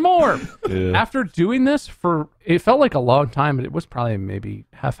this even more. Yeah. After doing this it felt like a long time, but it was probably maybe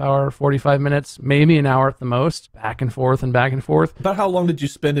half hour, 45 minutes, maybe an hour at the most, back and forth and back and forth. About how long did you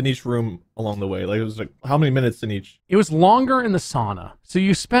spend in each room along the way? Like, it was like, how many minutes in each? It was longer in the sauna. So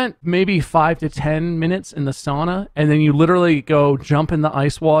you spent maybe 5 to 10 minutes in the sauna, and then you literally go jump in the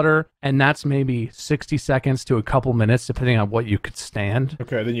ice water, and that's maybe 60 seconds to a couple minutes, depending on what you could stand.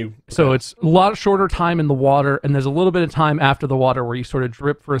 Okay, then you... So it's there's a lot shorter time in the water, and there's a little bit of time after the water where you sort of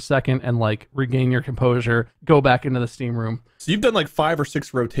drip for a second and like regain your composure, go back into the steam room. So you've done like 5 or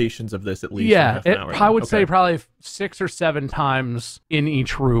 6 rotations of this at least. Yeah, in half an hour, I would say okay. probably 6 or 7 times in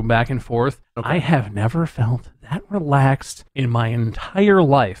each room, back and forth. Okay. I have never felt that relaxed in my entire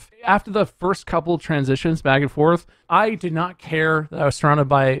life. After the first couple transitions back and forth, I did not care that I was surrounded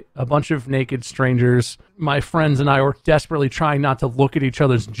by a bunch of naked strangers. My friends and I were desperately trying not to look at each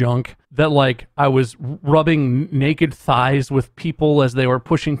other's junk. That like I was rubbing naked thighs with people as they were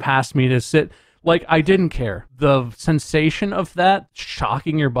pushing past me to sit. Like, I didn't care. The sensation of that,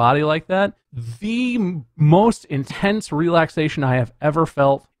 shocking your body like that, the most intense relaxation I have ever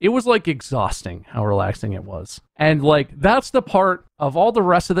felt. It was, like, exhausting how relaxing it was. And, like, that's the part of all the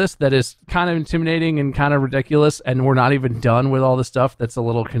rest of this that is kind of intimidating and kind of ridiculous, and we're not even done with all the stuff that's a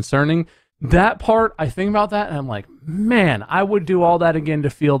little concerning. That part, I think about that, and I'm like, man, I would do all that again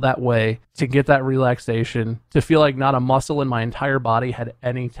to feel that way, to get that relaxation, to feel like not a muscle in my entire body had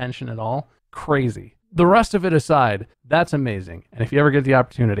any tension at all. Crazy. The rest of it aside, that's amazing. And if you ever get the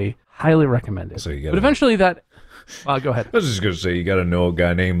opportunity, highly recommend it. So you gotta, but eventually that... go ahead. I was just going to say, you got to know a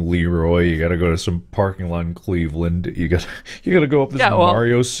guy named Leroy. You got to go to some parking lot in Cleveland. You got to go up this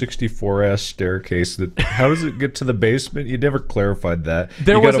Mario 64-ass staircase. That how does it get to the basement? You never clarified that.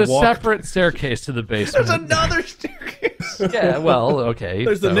 There was a separate staircase to the basement. There's another staircase. Yeah, well, okay.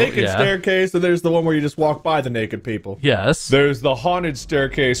 There's the naked staircase, and there's the one where you just walk by the naked people. Yes. There's the haunted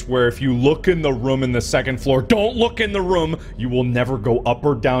staircase where if you look in the room in the second floor, don't look in the room. You will never go up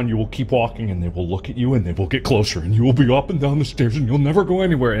or down. You will keep walking, and they will look at you, and they will get closer, and you will be up and down the stairs, and you'll never go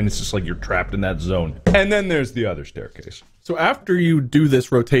anywhere. And it's just like you're trapped in that zone. And then there's the other staircase. So after you do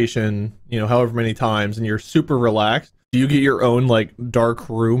this rotation, you know, however many times, and you're super relaxed, do you get your own, like, dark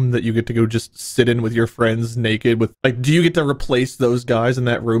room that you get to go just sit in with your friends naked with, like, do you get to replace those guys in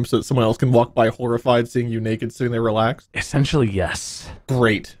that room so that someone else can walk by horrified seeing you naked sitting there relaxed? Essentially, yes.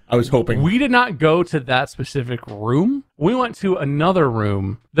 Great. I was hoping. We did not go to that specific room. We went to another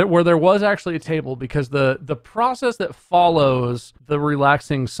room where there was actually a table, because the process that follows the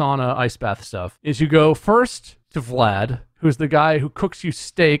relaxing sauna ice bath stuff is you go first to Vlad, who's the guy who cooks you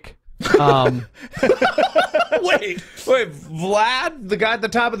steak. Wait, Vlad, the guy at the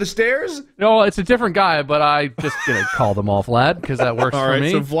top of the stairs? No, it's a different guy, but I just gonna call them all Vlad because that works for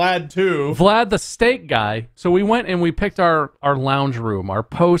me. So Vlad too. Vlad, the steak guy. So we went and we picked our lounge room, our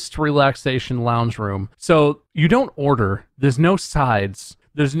post-relaxation lounge room. So you don't order. There's no sides.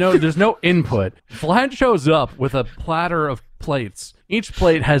 There's no input. Vlad shows up with a platter of plates. Each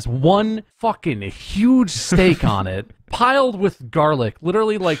plate has one fucking huge steak on it, piled with garlic,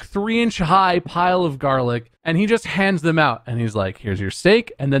 literally like 3-inch high pile of garlic, and he just hands them out. And he's like, here's your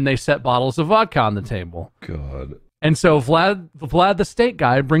steak. And then they set bottles of vodka on the table. God. And so Vlad the steak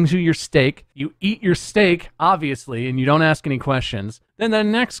guy brings you your steak. You eat your steak, obviously, and you don't ask any questions. Then the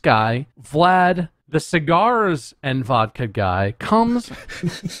next guy, Vlad, the cigars and vodka guy, comes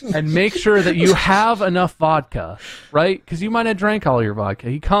and makes sure that you have enough vodka, right? Because you might have drank all your vodka.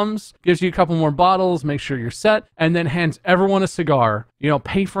 He comes, gives you a couple more bottles, makes sure you're set, and then hands everyone a cigar. You don't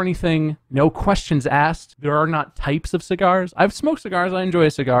pay for anything, no questions asked. There are not types of cigars. I've smoked cigars, I enjoy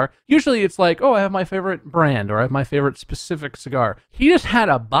a cigar. Usually it's like, oh, I have my favorite brand, or I have my favorite specific cigar. He just had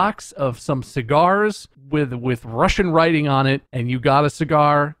a box of some cigars with Russian writing on it, and you got a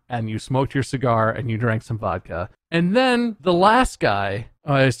cigar, and you smoked your cigar, and you drank some vodka. And then the last guy,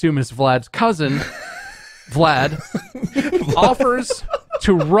 I assume is Vlad's cousin, Vlad, offers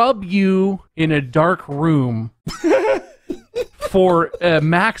to rub you in a dark room for a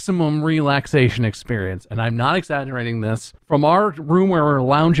maximum relaxation experience. And I'm not exaggerating this. From our room where we're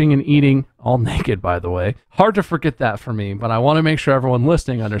lounging and eating, all naked, by the way. Hard to forget that for me, but I want to make sure everyone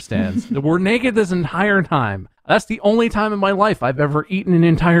listening understands that we're naked this entire time. That's the only time in my life I've ever eaten an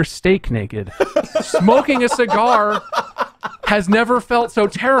entire steak naked. Smoking a cigar has never felt so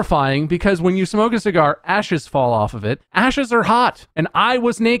terrifying, because when you smoke a cigar, ashes fall off of it. Ashes are hot, and I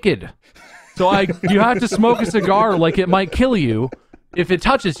was naked. So you have to smoke a cigar like it might kill you if it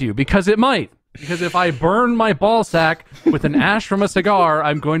touches you, because it might. Because if I burn my ball sack with an ash from a cigar,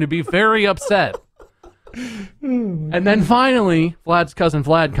 I'm going to be very upset. And then finally, Vlad's cousin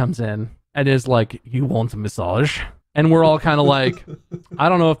Vlad comes in and is like, you want a massage? And we're all kind of like, I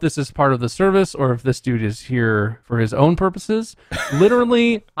don't know if this is part of the service or if this dude is here for his own purposes.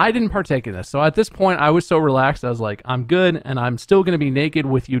 Literally, I didn't partake in this. So at this point, I was so relaxed. I was like, I'm good, and I'm still going to be naked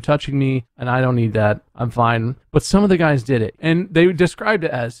with you touching me, and I don't need that. I'm fine. But some of the guys did it. And they described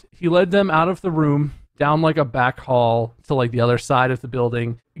it as he led them out of the room, down like a back hall to like the other side of the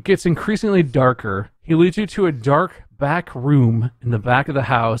building. It gets increasingly darker. He leads you to a dark back room in the back of the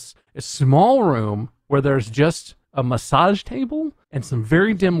house, a small room where there's just a massage table and some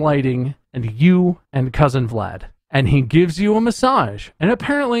very dim lighting, and you and Cousin Vlad. And he gives you a massage. And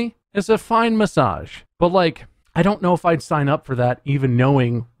apparently, it's a fine massage. But, like, I don't know if I'd sign up for that even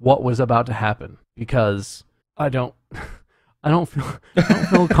knowing what was about to happen. Because I don't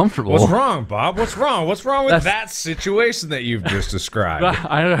feel comfortable. What's wrong, Bob? What's wrong? What's wrong with that situation that you've just described?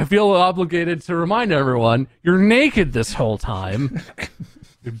 I feel obligated to remind everyone, you're naked this whole time.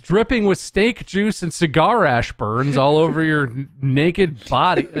 You're dripping with steak juice and cigar ash burns all over your naked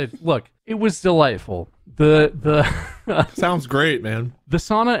body. Look, it was delightful. The Sounds great, man. The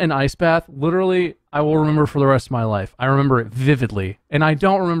sauna and ice bath, literally, I will remember for the rest of my life. I remember it vividly. And I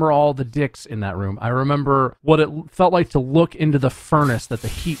don't remember all the dicks in that room. I remember what it felt like to look into the furnace that the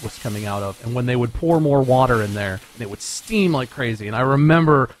heat was coming out of. And when they would pour more water in there, and it would steam like crazy. And I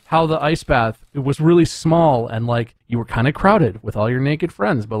remember how the ice bath, it was really small and like you were kind of crowded with all your naked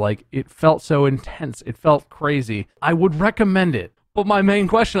friends. But like it felt so intense. It felt crazy. I would recommend it. But my main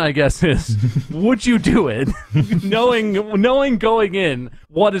question, I guess, is, would you do it? knowing going in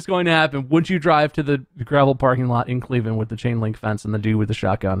what is going to happen, would you drive to the gravel parking lot in Cleveland with the chain link fence and the dude with the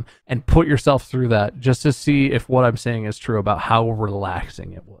shotgun and put yourself through that just to see if what I'm saying is true about how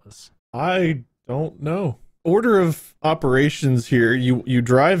relaxing it was? I don't know. Order of operations here, you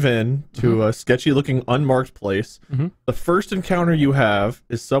drive in to a sketchy looking unmarked place. The first encounter you have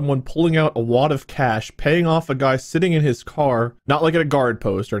is someone pulling out a wad of cash, paying off a guy sitting in his car, not like at a guard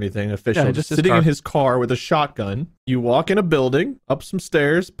post or anything official, Yeah, just his sitting car. in his car with a shotgun. You walk in a building, up some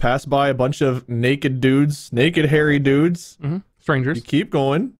stairs, pass by a bunch of naked hairy dudes. Strangers. You keep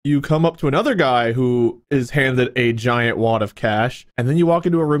going. You come up to another guy who is handed a giant wad of cash, and then you walk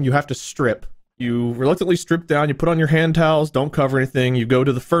into a room you have to strip. You reluctantly strip down, you put on your hand towels, don't cover anything, you go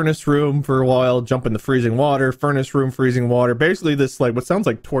to the furnace room for a while, jump in the freezing water, furnace room, freezing water. Basically this, like, what sounds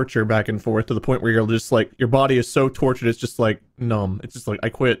like torture back and forth to the point where you're just like, your body is so tortured, it's just like numb. It's just like, I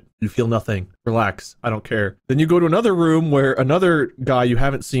quit. You feel nothing. Relax. I don't care. Then you go to another room where another guy you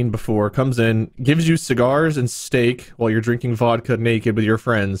haven't seen before comes in, gives you cigars and steak while you're drinking vodka naked with your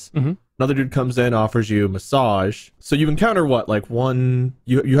friends. Another dude comes in, offers you a massage. So you encounter what, like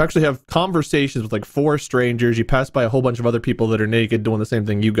you actually have conversations with like 4 strangers. You pass by a whole bunch of other people that are naked doing the same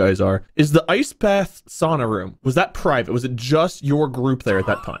thing you guys are. Is the ice bath sauna room, was that private? Was it just your group there at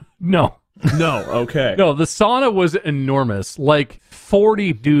that time? No. No, okay. No, the sauna was enormous. Like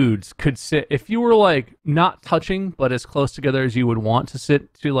 40 dudes could sit. If you were like not touching, but as close together as you would want to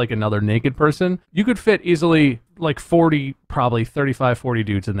sit to like another naked person, you could fit easily like 40, probably 35, 40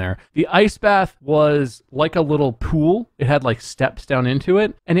 dudes in there. The ice bath was like a little pool. It had like steps down into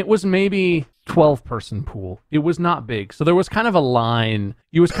it, and it was maybe 12-person pool. It was not big. So there was kind of a line.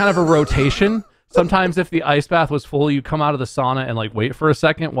 It was kind of a rotation. Sometimes if the ice bath was full, you come out of the sauna and like wait for a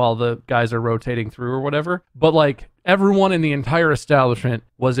second while the guys are rotating through or whatever. But like everyone in the entire establishment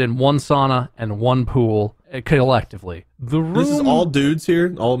was in one sauna and one pool collectively. The room, This is all dudes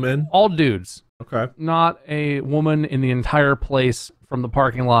here? All men? all dudes. Okay. Not a woman in the entire place from the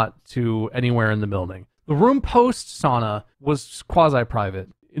parking lot to anywhere in the building. The room post sauna was quasi-private.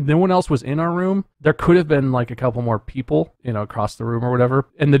 No one else was in our room. There could have been like a couple more people, you know, across the room or whatever.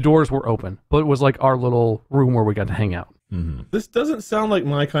 And the doors were open, but it was like our little room where we got to hang out. This doesn't sound like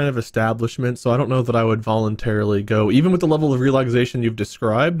my kind of establishment, so I don't know that I would voluntarily go. Even with the level of relaxation you've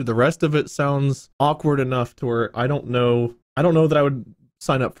described, the rest of it sounds awkward enough to where I don't know that I would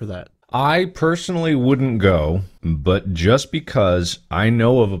sign up for that. I personally wouldn't go, but just because I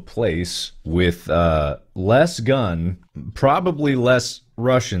know of a place with less gun, probably less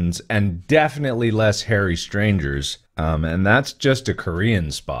Russians, and definitely less hairy strangers, and that's just a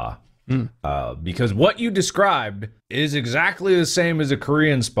Korean spa. Because what you described is exactly the same as a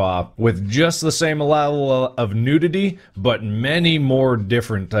Korean spa with just the same level of nudity, but many more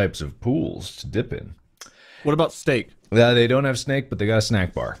different types of pools to dip in. What about steak? They don't have snake, but they got a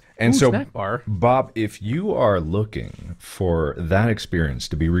snack bar. And so, snack bar. Bob, if you are looking for that experience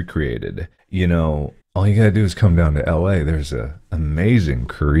to be recreated, you know, all you gotta do is come down to LA. There's a amazing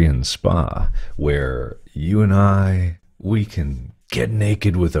Korean spa where you and we can get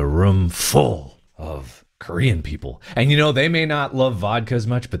naked with a room full of Korean people. And you know, they may not love vodka as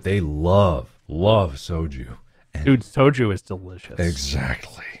much, but they love soju. And Dude, soju is delicious.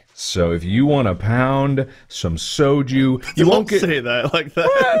 exactly. So if you want to pound some soju, you won't get... say that like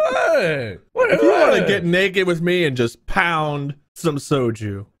that. If you want to get naked with me and just pound some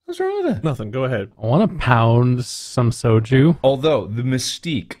soju. What's wrong with that? Nothing. Go ahead. I want to pound some soju. Although the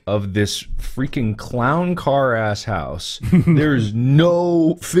mystique of this freaking clown car ass house, there's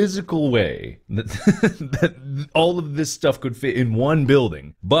no physical way that, that all of this stuff could fit in one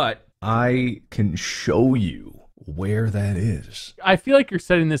building. But I can show you where that is. I feel like you're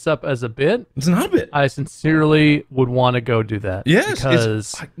setting this up as a bit. It's not a bit. I sincerely would want to go do that. Yes,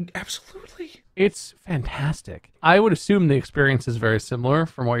 because absolutely. it's fantastic. I would assume the experience is very similar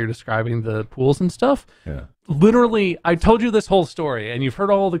from what you're describing, the pools and stuff. Yeah. Literally, I told you this whole story, and you've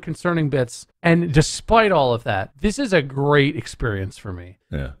heard all the concerning bits, and despite all of that, this is a great experience for me.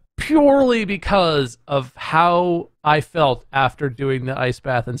 Yeah. Purely because of how I felt after doing the ice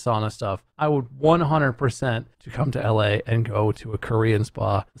bath and sauna stuff. I would 100% to come to LA and go to a Korean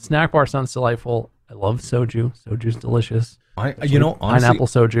spa. The snack bar sounds delightful. I love soju. Soju's delicious. Honestly, pineapple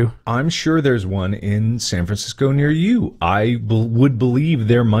soju. I'm sure there's one in San Francisco near you. I would believe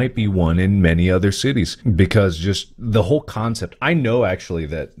there might be one in many other cities because just the whole concept. I know actually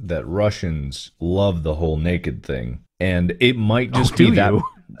that Russians love the whole naked thing, and it might just be that.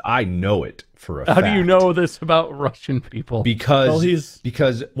 I know it for a fact. How do you know this about Russian people? Because he's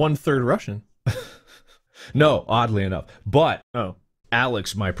because 1/3 Russian. No, oddly enough, but Oh.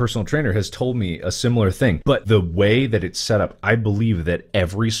 Alex, my personal trainer, has told me a similar thing. But the way that it's set up, I believe that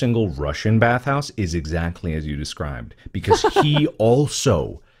every single Russian bathhouse is exactly as you described, because he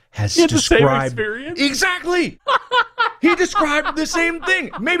also has described the same experience? Exactly. He described the same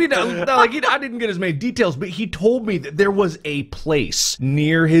thing. Maybe not like I didn't get as many details, but he told me that there was a place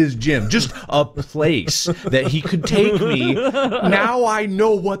near his gym, just a place that he could take me. Now I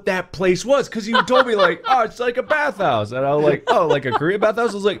know what that place was because he told me like, oh, it's like a bathhouse, and I was like, oh, like a Korean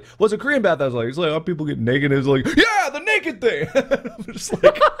bathhouse. I was like, what's a Korean bathhouse like? It's like, oh, people get naked. And it's like, yeah, the naked thing. I'm just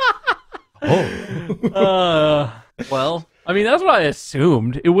like, oh. Well, I mean, that's what I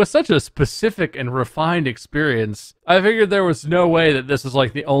assumed. It was such a specific and refined experience. I figured there was no way that this is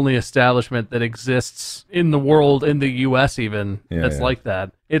like the only establishment that exists in the world, in the U.S. even, that's like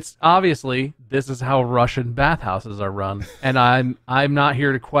that. It's obviously, this is how Russian bathhouses are run. And I'm not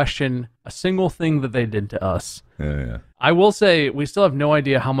here to question a single thing that they did to us. Yeah. I will say, we still have no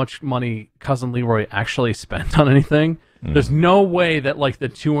idea how much money Cousin Leroy actually spent on anything. There's no way that like the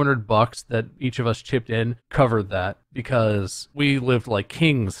 $200 that each of us chipped in covered that, because we lived like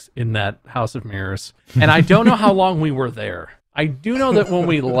kings in that House of Mirrors. And I don't know how long we were there. I do know that when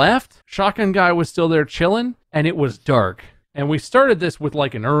we left, Shotgun Guy was still there chilling, and it was dark. And we started this with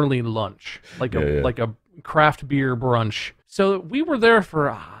like an early lunch, like a craft beer brunch. So we were there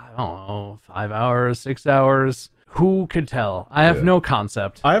for, I don't know, 5 hours, 6 hours. Who could tell? I have no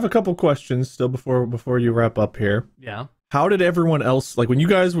concept. I have a couple questions still before you wrap up here. Yeah. How did everyone else, like when you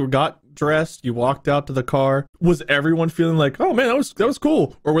guys got dressed, you walked out to the car, was everyone feeling like, oh man, that was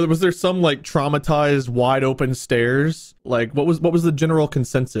cool? Or was there some like traumatized wide open stares? Like what was the general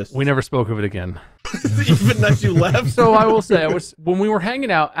consensus? We never spoke of it again. Even as you left? So I will say, when we were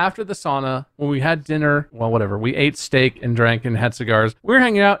hanging out after the sauna, when we had dinner, well, whatever, we ate steak and drank and had cigars. We were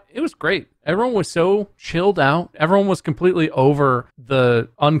hanging out. It was great. Everyone was so chilled out. Everyone was completely over the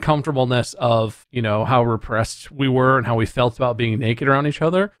uncomfortableness of, you know, how repressed we were and how we felt about being naked around each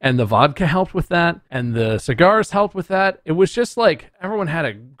other. And the vodka helped with that. And the cigars helped with that. It was just like everyone had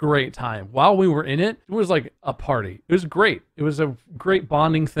a great time. While we were in it, it was like a party. It was great. It was a great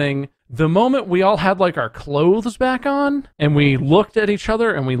bonding thing. The moment we all had like our clothes back on and we looked at each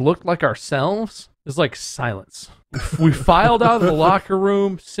other and we looked like ourselves, it was like silence. We filed out of the locker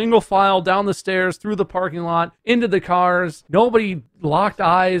room, single file down the stairs, through the parking lot, into the cars. Nobody locked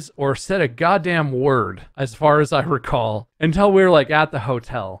eyes or said a goddamn word, as far as I recall, until we were like at the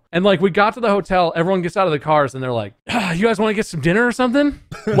hotel. And like we got to the hotel, everyone gets out of the cars and they're like, you guys want to get some dinner or something?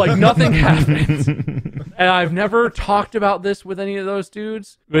 Like nothing happened. And I've never talked about this with any of those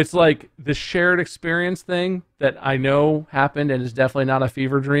dudes. It's like the shared experience thing that I know happened and is definitely not a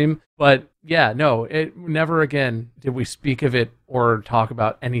fever dream. But yeah, no, it never again did we speak of it or talk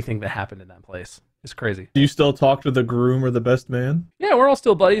about anything that happened in that place. It's crazy. Do you still talk to the groom or the best man? Yeah, we're all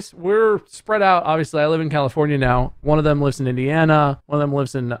still buddies. We're spread out. Obviously, I live in California now. One of them lives in Indiana. One of them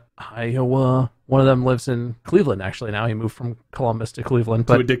lives in Iowa. One of them lives in Cleveland, actually, now. He moved from Columbus to Cleveland.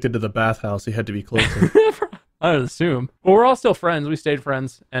 Too addicted to the bathhouse, he had to be closer. I would assume. But we're all still friends. We stayed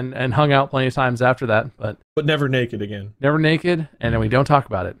friends and hung out plenty of times after that. But never naked again. Never naked, and then we don't talk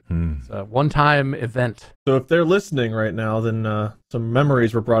about it. It's a one-time event. So if they're listening right now, then some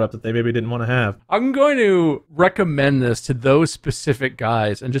memories were brought up that they maybe didn't want to have. I'm going to recommend this to those specific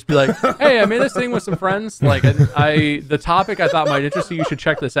guys and just be like, hey, I made this thing with some friends. Like, the topic I thought might interest you. You should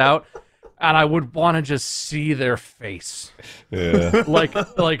check this out. and I would want to just see their face. Yeah.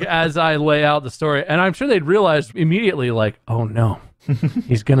 like as I lay out the story, and I'm sure they'd realize immediately, like, oh no,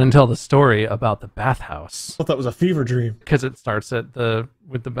 he's gonna tell the story about the bathhouse, I thought that was a fever dream. because it starts with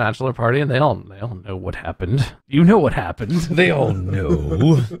the bachelor party, and they all know what happened. You know what happened. They all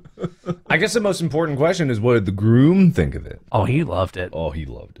know. I guess the most important question is, what did the groom think of it? Oh, he loved it. Oh, he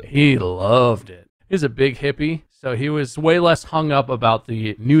loved it. He loved it. He's a big hippie, so he was way less hung up about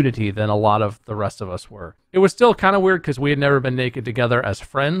the nudity than a lot of the rest of us were. It was still kind of weird because we had never been naked together as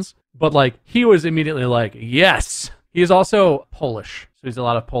friends, but like he was immediately like, yes. He's also Polish, so he's a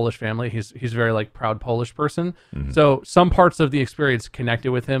lot of Polish family. He's very like proud Polish person. So some parts of the experience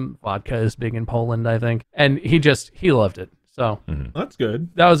connected with him. Vodka is big in Poland, I think, and he loved it. So That's good.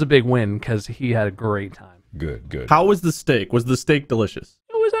 that was a big win because he had a great time. Good. How was the steak? Was the steak delicious?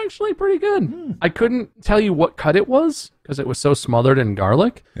 It was actually pretty good. I couldn't tell you what cut it was because it was so smothered in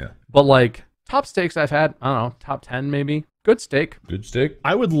garlic. Yeah. But like top steaks I've had, I don't know, top 10 maybe. Good steak. Good steak.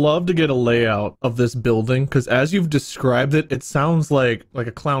 I would love to get a layout of this building because as you've described it, it sounds like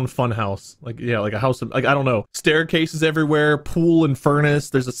a clown fun house. Like a house of, like, I don't know, staircases everywhere, pool and furnace.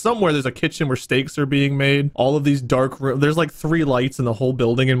 There's a kitchen where steaks are being made. All of these dark rooms. There's like 3 lights in the whole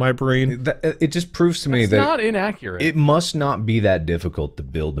building in my brain. It just proves to me It's that not inaccurate. it must not be that difficult to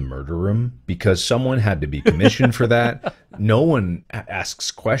build a murder room because someone had to be commissioned for that. No one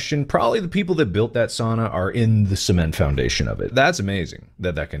asks question. Probably the people that built that sauna are in the cement foundation of it. That's amazing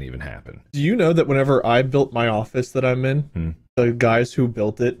that can even happen. Do you know that whenever I built my office that I'm in, the guys who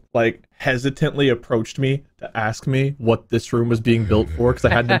built it like hesitantly approached me to ask me what this room was being built for because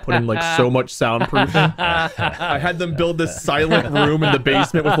I had them put in like so much soundproofing. I had them build this silent room in the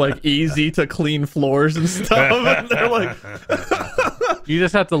basement with like easy to clean floors and stuff. And they're like, You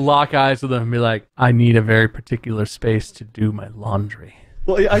just have to lock eyes with them and be like, I need a very particular space to do my laundry.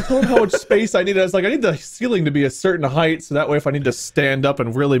 well, I told them how much space I needed. I was like, I need the ceiling to be a certain height, so that way if I need to stand up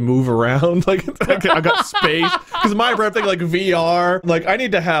and really move around, like I got space. Because my brain, I'm thinking like VR, like I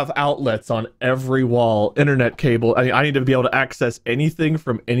need to have outlets on every wall, internet cable. I need to be able to access anything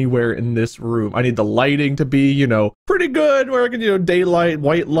from anywhere in this room. I need the lighting to be, you know, pretty good, where I can, you know, daylight,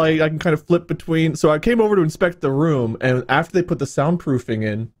 white light, I can kind of flip between. So I came over to inspect the room, and after they put the soundproofing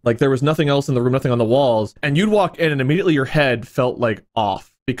in, like there was nothing else in the room, nothing on the walls, and you'd walk in and immediately your head felt like off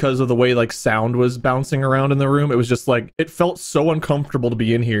because of the way like sound was bouncing around in the room. It was just like, it felt so uncomfortable to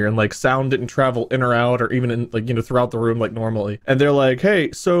be in here, and like sound didn't travel in or out or even in, like, you know, throughout the room like normally. And they're like,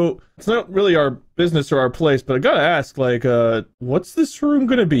 hey, so it's not really our business or our place, but I gotta ask, like, what's this room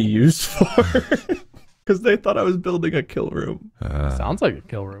gonna be used for? Because they thought I was building a kill room. Sounds like a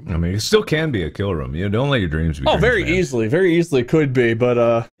kill room. I mean, it still can be a kill room. You know, don't let your dreams be Oh, dreams, very man. very easily could be.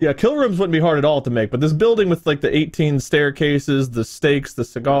 But yeah, kill rooms wouldn't be hard at all to make. But this building with like the 18 staircases, the steaks, the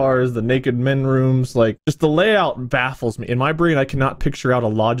cigars, the naked men rooms, like just the layout baffles me. In my brain, I cannot picture out a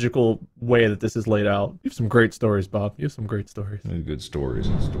logical way that this is laid out. You have some great stories, Bob. You have some great stories. Good stories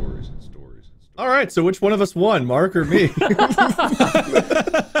and stories and stories. All right, so which one of us won, Mark or me?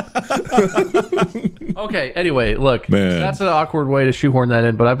 Okay, anyway, look, Man. that's an awkward way to shoehorn that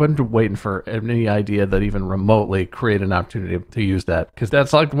in, but I've been waiting for any idea that even remotely create an opportunity to use that, because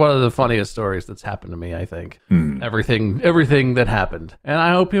that's like one of the funniest stories that's happened to me, I think. Everything that happened. And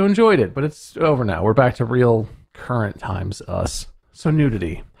I hope you enjoyed it, but it's over now. We're back to real current times, us. So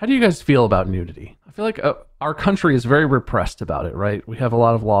nudity. How do you guys feel about nudity? I feel like our country is very repressed about it, right? We have a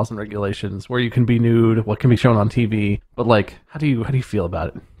lot of laws and regulations where you can be nude, what can be shown on TV, but like, how do you feel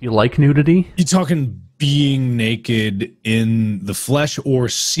about it? You like nudity? You talking being naked in the flesh or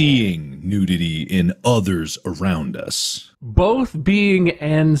seeing nudity in others around us? Both being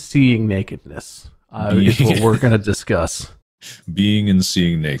and seeing nakedness is what we're going to discuss. Being and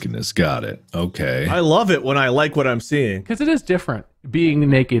seeing nakedness. Got it. Okay. I love it when I like what I'm seeing. Because it is different being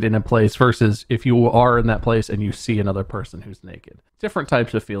naked in a place versus if you are in that place and you see another person who's naked. Different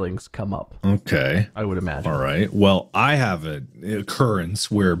types of feelings come up, Okay. I would imagine. All right. Well, I have an occurrence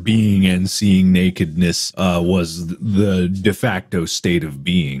where being and seeing nakedness was the de facto state of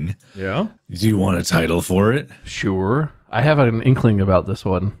being. Yeah. Do you want a title for it? Sure. I have an inkling about this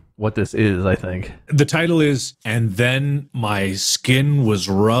one. What this is, I think. The title is, And Then My Skin Was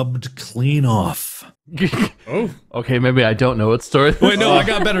Rubbed Clean Off. Okay, maybe I don't know what story. Wait, no, I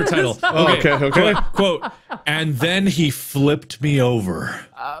got a better title. Okay. Quote, and then he flipped me over.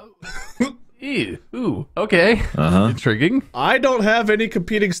 Ew. Ooh. Okay. Intriguing. I don't have any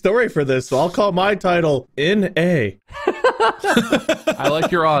competing story for this, so I'll call my title In A. I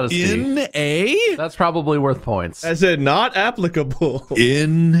like your honesty. In A? That's probably worth points. As in not applicable.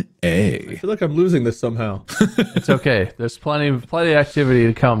 In I A. feel like I'm losing this somehow. It's okay. There's plenty of activity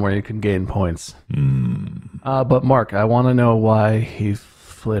to come where you can gain points. But Mark, I want to know why he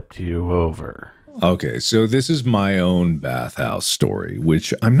flipped you over. Okay, so this is my own bathhouse story,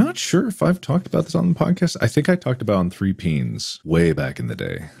 which I'm not sure if I've talked about this on the podcast. I think I talked about on Three Peens way back in the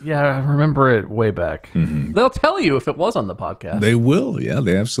day. Yeah, I remember it way back. They'll tell you if it was on the podcast. They will, yeah,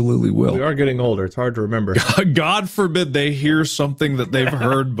 they absolutely will. We are getting older. It's hard to remember. God forbid they hear something that they've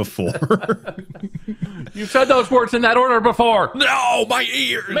heard before. You've said those words in that order before. No, my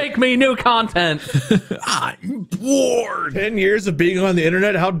ears! Make me new content. I'm bored! 10 years of being on the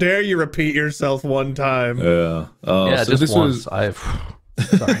internet, how dare you repeat yourself one time? Yeah. Yeah, so just this once. was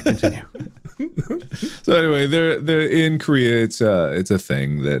Sorry, continue. So anyway, they're in Korea. It's a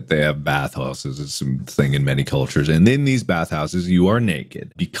thing that they have bathhouses. It's some thing in many cultures, and in these bathhouses, you are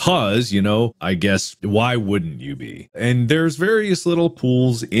naked because I guess why wouldn't you be? And there's various little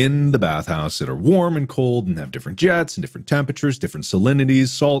pools in the bathhouse that are warm and cold and have different jets and different temperatures, different salinities,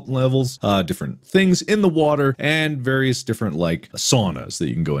 salt levels, different things in the water, and various different like saunas that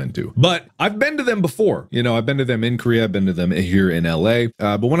you can go into. But I've been to them before. I've been to them in Korea. I've been to them here in LA.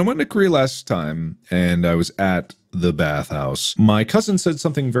 But when I went to Korea last time and I was at the bathhouse, my cousin said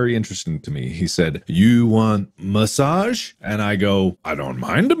something very interesting to me. He said, "You want massage?" And I go, "I don't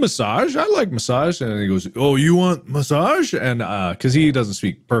mind a massage. I like massage." And he goes, "Oh, you want massage?" And because he doesn't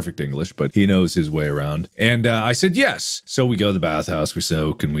speak perfect English, but he knows his way around. And I said, "Yes." So we go to the bathhouse, we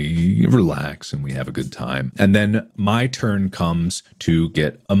soak, and we relax, and we have a good time. And then my turn comes to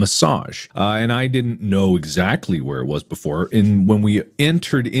get a massage. And I didn't know exactly where it was before. And when we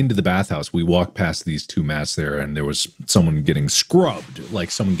entered into the bathhouse, we walked past these two mats there, and there was someone getting scrubbed, like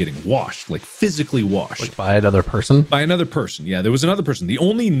someone getting washed, like physically washed. Like by another person? By another person, yeah. There was another person. The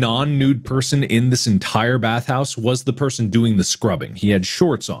only non-nude person in this entire bathhouse was the person doing the scrubbing. He had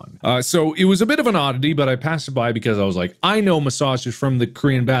shorts on. So it was a bit of an oddity, but I passed it by because I was like, I know massages from the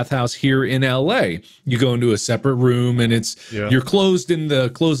Korean bathhouse here in LA. You go into a separate room and you're closed in the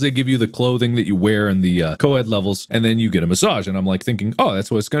clothes. They give you the clothing that you wear in the co-ed levels, and then you get a massage. And I'm like thinking, oh,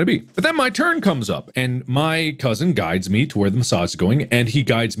 that's what it's going to be. But then my turn comes up, and my cousin guides me to where the massage is going, and he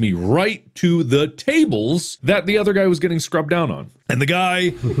guides me right to the tables that the other guy was getting scrubbed down on. And the guy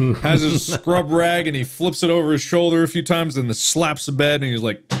has his scrub rag, and he flips it over his shoulder a few times, and then slaps the bed, and he's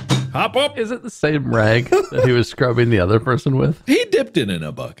like, "Hop up." Is it the same rag that he was scrubbing the other person with? He dipped it in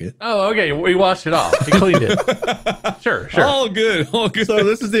a bucket. Oh, okay. We washed it off. He cleaned it. Sure. All good. So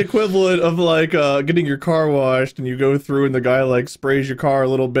this is the equivalent of like getting your car washed, and you go through and the guy like sprays your car a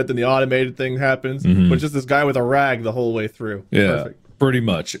little bit, then the automated thing happens, but just this guy with a rag the whole way through. Yeah. Perfect. Pretty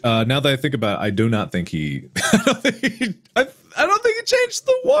much. Now that I think about it, I do not think he. I don't think he changed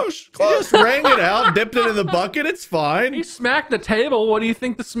the wash. He just wrung it out, dipped it in the bucket. It's fine. He smacked the table. What do you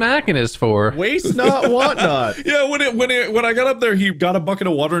think the smacking is for? Waste not, want not. Yeah, when I got up there, he got a bucket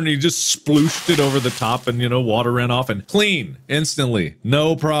of water and he just splooshed it over the top, and water ran off and clean instantly,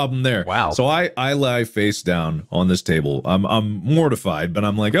 no problem there. Wow. So I lie face down on this table. I'm mortified, but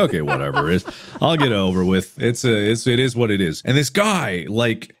I'm like, okay, whatever. I'll get it over with. It is what it is. And this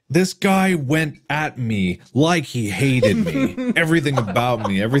guy went at me like he hated me. Everything about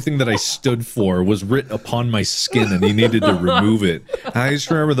me, everything that I stood for was written upon my skin, and he needed to remove it. And I just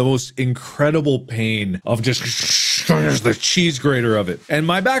remember the most incredible pain of just the cheese grater of it. And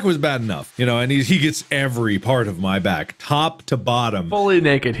my back was bad enough, and he gets every part of my back, top to bottom. Fully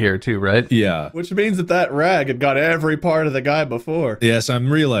naked here too, right? Yeah. Which means that rag had got every part of the guy before. Yes,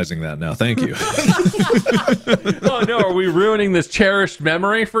 I'm realizing that now. Thank you. Oh no, are we ruining this cherished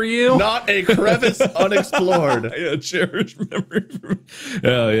memory for you? Not a crevice unexplored. Yeah, cherished memory.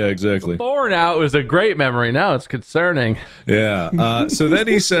 Yeah, exactly. Before now, it was a great memory. Now it's concerning. Yeah. So then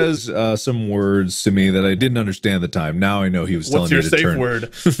he says some words to me that I didn't understand at the time. Now I know he was telling me to turn.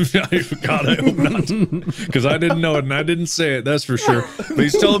 What's your safe word? God, I hope not. Because I didn't know it and I didn't say it, that's for sure. But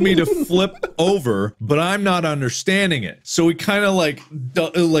he's telling me to flip over, but I'm not understanding it. So he kind of like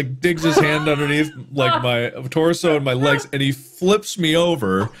digs his hand underneath like my torso and my legs, and he flips me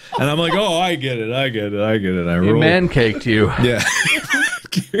over, and I'm like, oh, I get it. I roll. Man caked you. Yeah.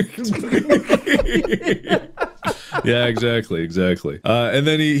 Yeah, exactly. And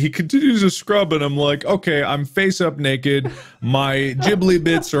then he continues to scrub, and I'm like, okay, I'm face up naked. My Ghibli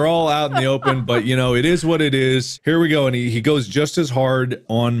bits are all out in the open, but you know, it is what it is. Here we go. And he goes just as hard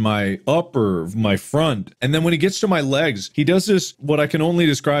on my my front. And then when he gets to my legs, he does this, what I can only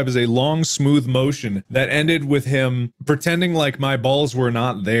describe as a long, smooth motion that ended with him pretending like my balls were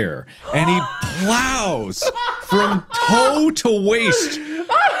not there. And he plows from toe to waist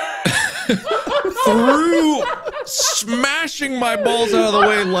through, smashing my balls out of the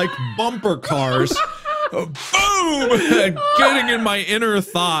way like bumper cars. Boom! Getting in my inner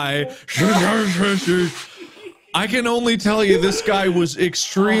thigh. I can only tell you this guy was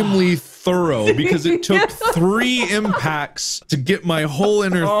extremely thorough because it took 3 impacts to get my whole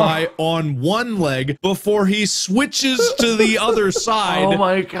inner thigh on one leg before he switches to the other side. Oh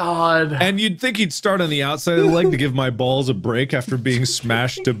my god. And you'd think he'd start on the outside of the leg to give my balls a break after being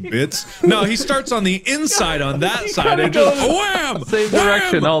smashed to bits. No, he starts on the inside on that side and just wham! Same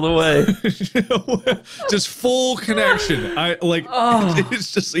direction all the way. Just full connection.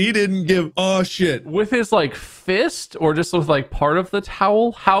 It's just, he didn't give a shit. With his like fist or just with like part of the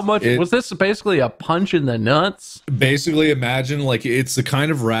towel? How much was this basically a punch in the nuts? Basically, imagine like it's the kind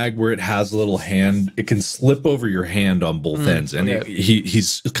of rag where it has a little hand. It can slip over your hand on both ends, and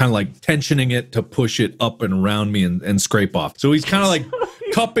he's kind of like tensioning it to push it up and around me and scrape off. So he's kind of like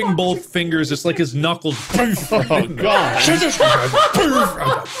cupping both fingers. It's like his knuckles. Oh god!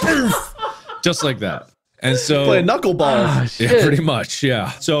 Just like that. And so play knuckleball. Yeah, pretty much.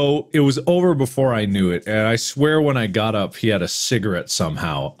 Yeah. So it was over before I knew it. And I swear when I got up, he had a cigarette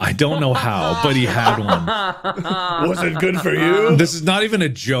somehow. I don't know how, but he had one. Was it good for you? This is not even a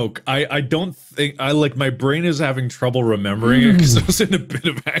joke. I don't think my brain is having trouble remembering it because I was in a bit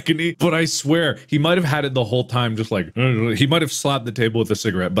of agony. But I swear he might have had it the whole time, just like he might have slapped the table with a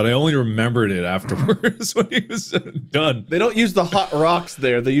cigarette, but I only remembered it afterwards when he was done. They don't use the hot rocks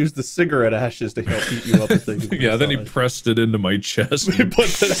there. They use the cigarette ashes to help heat you up. Yeah, then he pressed it into my chest. He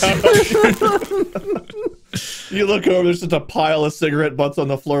puts it out. You look over, there's just a pile of cigarette butts on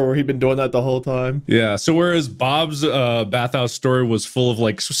the floor where he'd been doing that the whole time. Yeah, so whereas Bob's bathhouse story was full of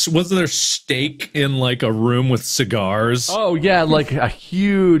like, wasn't there steak in like a room with cigars? Oh yeah, like a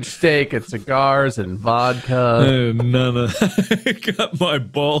huge steak and cigars and vodka. None of I got my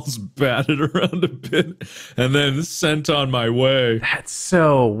balls batted around a bit and then sent on my way. That's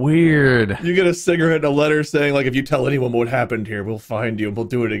so weird. You get a cigarette and a letter saying like, if you tell anyone what happened here, we'll find you and we'll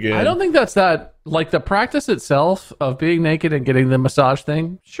do it again. I don't think that's that, like the practice itself of being naked and getting the massage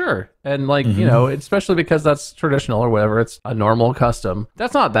thing, sure. And like, you know, especially because that's traditional or whatever, it's a normal custom.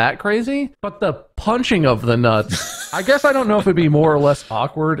 That's not that crazy, but the punching of the nuts, I guess I don't know if it'd be more or less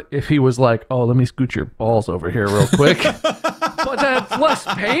awkward if he was like, oh, let me scoot your balls over here real quick. But that's less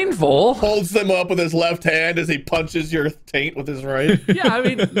painful. Holds them up with his left hand as he punches your taint with his right. Yeah, I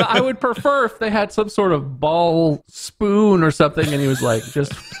mean, I would prefer if they had some sort of ball spoon or something and he was like,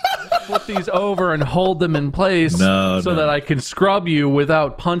 just flip these over and hold them in place that I can scrub you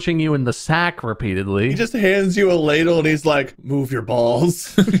without punching you in the sack repeatedly. He just hands you a ladle and he's like, move your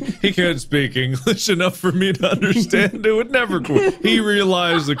balls. He can't speak English enough for me to understand. It would never quit. He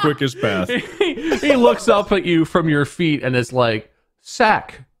realized the quickest path. He looks up at you from your feet and is like,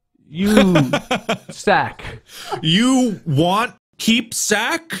 sack. You sack. You want keep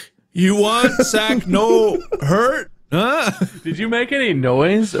sack? You want sack no hurt? Huh? Did you make any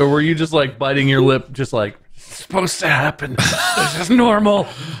noise, or were you just like biting your lip, just like, it's supposed to happen? This is normal.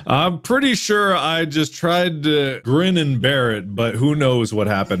 I'm pretty sure I just tried to grin and bear it, but who knows what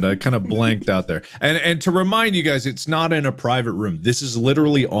happened. I kind of blanked out there. And to remind you guys, it's not in a private room. This is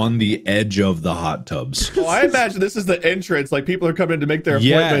literally on the edge of the hot tubs. Well, I imagine this is the entrance. Like people are coming to make their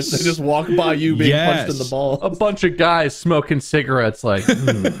appointments. They just walk by you being punched in the ball. A bunch of guys smoking cigarettes like,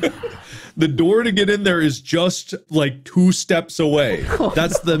 The door to get in there is just like 2 steps away.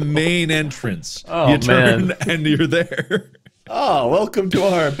 That's the main entrance. Oh, you turn and you're there. Oh, welcome to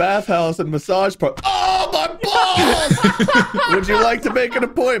our bathhouse and massage part. Oh, my balls! Would you like to make an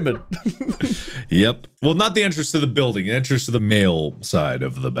appointment? Yep. Well, not the entrance to the building, the entrance to the male side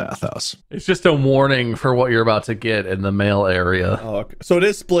of the bathhouse. It's just a warning for what you're about to get in the male area. Oh, okay. So it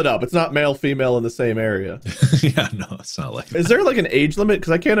is split up. It's not male, female in the same area. Yeah, no, it's not like that. Is there like an age limit?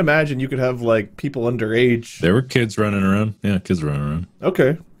 Because I can't imagine you could have like people underage. There were kids running around. Yeah, kids running around.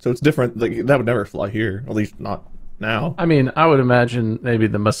 Okay. So it's different. Like that would never fly here. At least not now. I mean, I would imagine maybe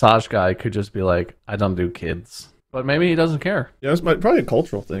the massage guy could just be like, I don't do kids. But maybe he doesn't care. Yeah, it's probably a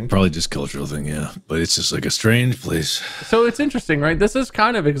cultural thing. Probably just cultural thing, yeah. But it's just like a strange place. So it's interesting, right? This is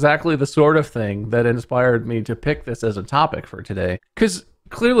kind of exactly the sort of thing that inspired me to pick this as a topic for today. Because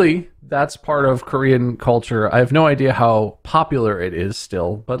clearly, that's part of Korean culture. I have no idea how popular it is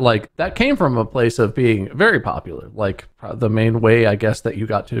still, but like that came from a place of being very popular. Like the main way, I guess, that you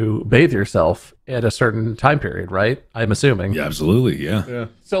got to bathe yourself at a certain time period, right? I'm assuming. Yeah, absolutely. Yeah. Yeah.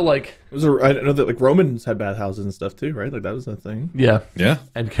 So like, I know that like Romans had bathhouses and stuff too, right? Like that was a thing. yeah. Yeah.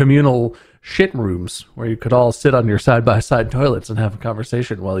 And communal shit rooms where you could all sit on your side-by-side toilets and have a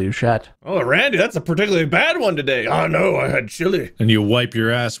conversation while you shat. Oh, Randy, that's a particularly bad one today. Oh no, I had chili. And you wipe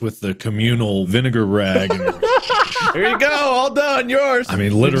your ass with the communal vinegar rag. And Here you go, all done, yours. I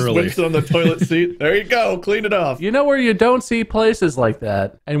mean, You just literally. whips it on the toilet seat. There you go, clean it off. You know where you don't see places like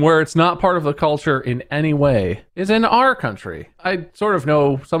that and where it's not part of the culture in any way is in our country. I sort of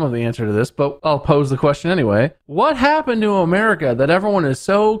know some of the answer to this, but I'll pose the question anyway. What happened to America that everyone is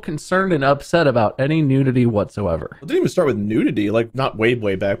so concerned and upset about any nudity whatsoever? It didn't even start with nudity, like not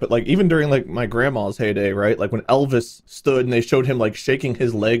way back, but like even during like my grandma's heyday, right? Like when Elvis stood and they showed him like shaking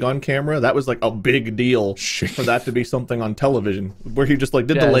his leg on camera, that was like a big deal for that to be something on television, where he just like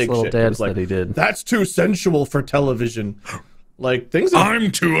did Yeah, the his leg little shit. It dance was like, that he did. That's too sensual for television. Like things.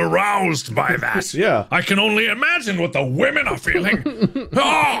 I'm too aroused by that. Yeah. I can only imagine what the women are feeling.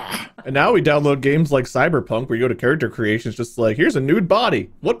 Ah! And now we download games like Cyberpunk where you go to character creations, just like, here's a nude body.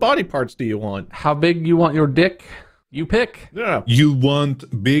 What body parts do you want? How big you want your dick? You pick. Yeah. You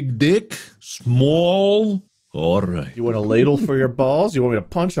want big dick? Small? All right. You want a ladle for your balls? You want me to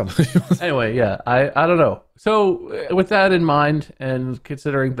punch them? Anyway, yeah, I don't know. So with that in mind, and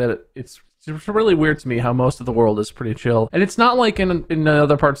considering that it's really weird to me how most of the world is pretty chill, and it's not like in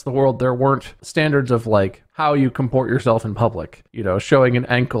other parts of the world there weren't standards of like how you comport yourself in public. You know, showing an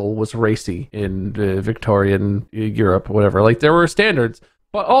ankle was racy in Victorian Europe, whatever. Like there were standards,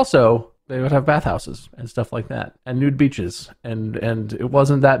 but also they would have bathhouses and stuff like that, and nude beaches, and it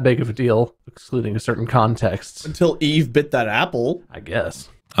wasn't that big of a deal, excluding a certain context, Until Eve bit that apple. I guess.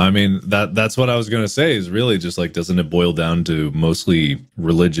 I mean, that's what I was going to say is really just like, doesn't it boil down to mostly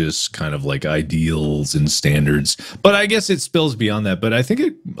religious kind of like ideals and standards? But I guess it spills beyond that. But I think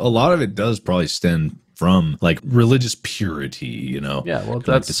a lot of it does probably stem from like religious purity, you know? Yeah, well, Like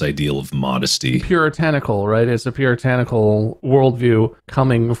that's this ideal of modesty. puritanical, right? It's a puritanical worldview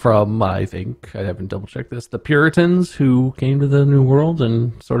coming from, I think, I haven't double checked this, the Puritans who came to the New World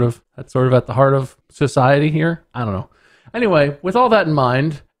and that's sort of at the heart of society here. I don't know. Anyway, with all that in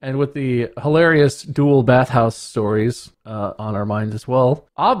mind, and with the hilarious dual bathhouse stories on our minds as well,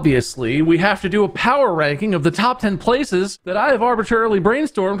 obviously we have to do a power ranking of the top 10 places that I have arbitrarily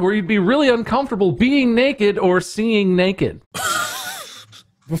brainstormed where you'd be really uncomfortable being naked or seeing naked.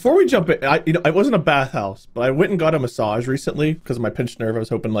 Before we jump in, I wasn't a bathhouse, but I went and got a massage recently because of my pinched nerve. I was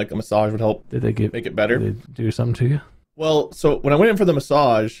hoping like a massage would help Did they make it better. Did they do something to you? Well, so when I went in for the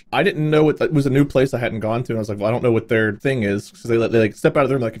massage, I didn't know it was a new place I hadn't gone to. And I was like, well, I don't know what their thing is. Because they like step out of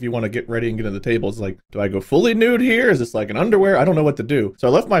the room, like, if you want to get ready and get to the table, it's like, do I go fully nude here? Is this like an underwear? I don't know what to do. So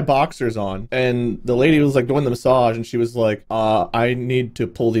I left my boxers on, and the lady was like doing the massage, and she was like, I need to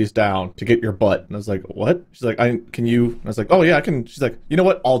pull these down to get your butt. And I was like, what? She's like, can you? And I was like, oh yeah, I can. She's like, you know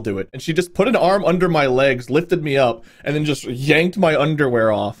what? I'll do it. And she just put an arm under my legs, lifted me up, and then just yanked my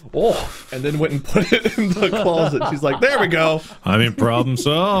underwear off. Oh, and then went and put it in the closet. She's like, there we go. I mean, problem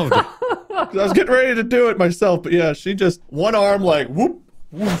solved. I was getting ready to do it myself, but yeah, she just one arm like whoop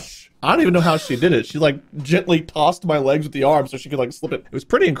whoosh. I don't even know how she did it. She like gently tossed my legs with the arm so she could like slip it. It was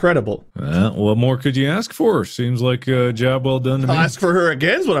pretty incredible. What more could you ask for? Seems like a job well done to me. I'll ask for her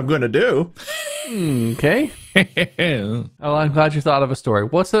again is what I'm going to do. Okay. Oh, I'm glad you thought of a story.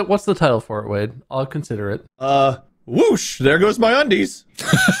 What's the title for it, Wade? I'll consider it. Whoosh, there goes my undies.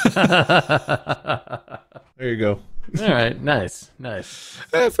 There you go. All right, nice.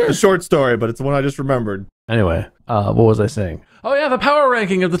 It's a short story, but it's the one I just remembered. Anyway, what was I saying? Oh yeah, the power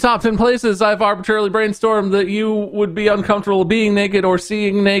ranking of the top 10 places I've arbitrarily brainstormed that you would be uncomfortable being naked or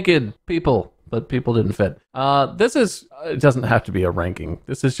seeing naked people. But people didn't fit. It doesn't have to be a ranking.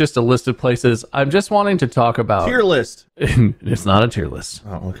 This is just a list of places I'm just wanting to talk about. Tier list. It's not a tier list.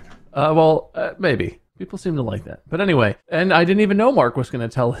 Oh, okay. Maybe. People seem to like that. But anyway, and I didn't even know Mark was going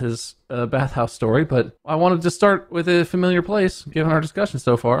to tell his bathhouse story, but I wanted to start with a familiar place, given our discussion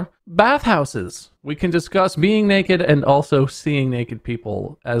so far. Bathhouses. We can discuss being naked and also seeing naked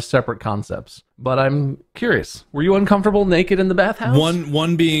people as separate concepts. But I'm curious, were you uncomfortable naked in the bathhouse?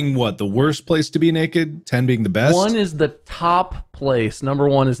 One being what? The worst place to be naked? 10 being the best? 1 is the top place. Number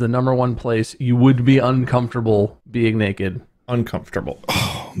 1 is the number 1 place you would be uncomfortable being naked. Uncomfortable.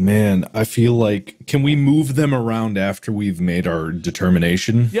 Man, I feel like, can we move them around after we've made our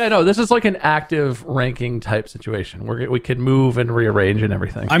determination? Yeah, no, this is like an active ranking type situation where we could move and rearrange and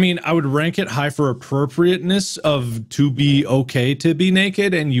everything. I mean, I would rank it high for appropriateness of to be okay to be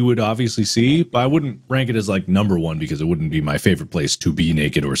naked, and you would obviously see, but I wouldn't rank it as like number one because it wouldn't be my favorite place to be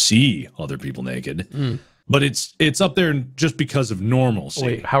naked or see other people naked. But it's up there just because of normalcy.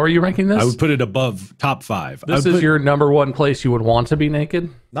 Wait, how are you ranking this? I would put it above top 5. This is your number one place you would want to be naked?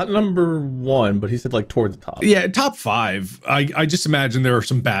 Not number 1, but he said like toward the top. Yeah, top 5. I just imagine there are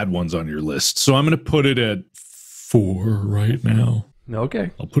some bad ones on your list. So I'm going to put it at 4 right now.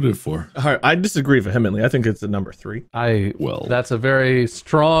 Okay. I'll put it at 4. All right, I disagree vehemently. I think it's a number 3. That's a very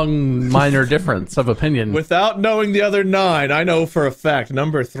strong minor difference of opinion. Without knowing the other 9, I know for a fact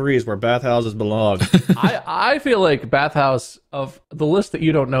number 3 is where bathhouses belong. I feel like bathhouse, of the list that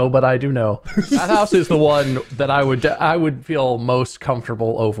you don't know, but I do know, bathhouse is the one that I would feel most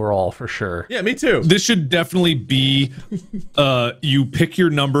comfortable overall for sure. Yeah, me too. This should definitely be you pick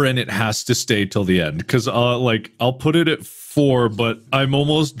your number and it has to stay till the end, because I'll put it at 4, but I'm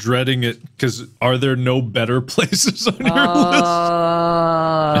almost dreading it because are there no better places on your list?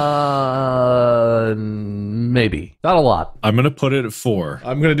 Maybe. Not a lot. I'm gonna put it at 4.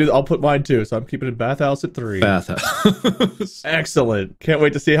 I'll put mine too, so I'm keeping it bathhouse at 3. Bathhouse. Excellent. Can't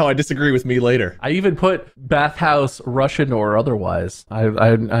wait to see how I disagree with me later. I even put bathhouse Russian or otherwise.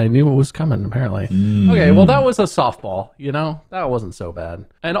 I knew it was coming, apparently. Okay, well, that was a softball, you know? That wasn't so bad.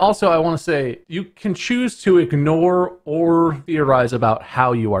 And also, I want to say, you can choose to ignore or theorize about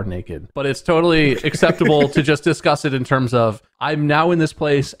how you are naked, but it's totally acceptable to just discuss it in terms of, I'm now in this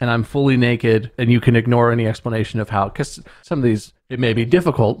place and I'm fully naked, and you can ignore any explanation of how, because some of these, it may be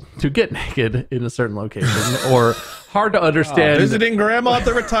difficult to get naked in a certain location or hard to understand. Visiting grandma at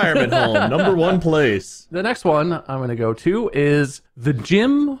the retirement home, number 1 place. The next one I'm going to go to is the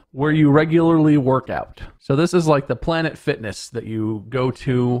gym where you regularly work out. So this is like the Planet Fitness that you go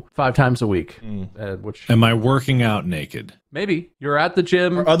to 5 times a week. Which Am I working out naked? maybe you're at the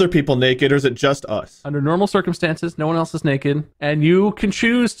gym. Are other people naked, or is it just us? Under normal circumstances, no one else is naked, and you can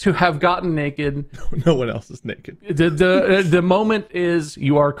choose to have gotten naked. No one else is naked. The moment is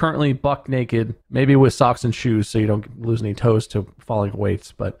you are currently buck naked, maybe with socks and shoes so you don't lose any toes to falling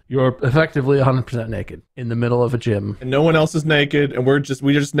weights, but you're effectively 100% naked in the middle of a gym. And no one else is naked, and we're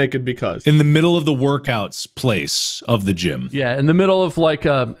just naked because. In the middle of the workouts place of the gym. Yeah, in the middle of like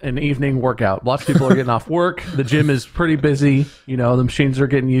an evening workout. Lots of people are getting off work. The gym is pretty busy. You know, the machines are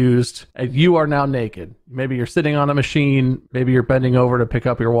getting used, and you are now naked. Maybe you're sitting on a machine. Maybe you're bending over to pick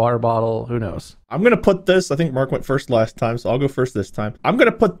up your water bottle. Who knows? I'm going to put this, I think Mark went first last time, so I'll go first this time. I'm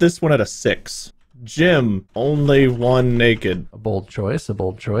going to put this one at a 6. Gym, only one naked. A bold choice, a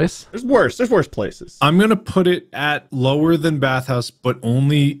bold choice. There's worse places. I'm going to put it at lower than bathhouse, but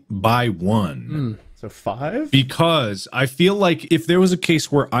only by 1. So 5? Because I feel like if there was a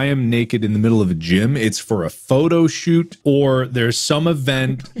case where I am naked in the middle of a gym, it's for a photo shoot or there's some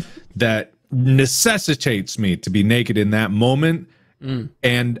event that necessitates me to be naked in that moment.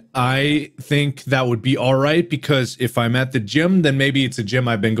 And I think that would be all right, because if I'm at the gym, then maybe it's a gym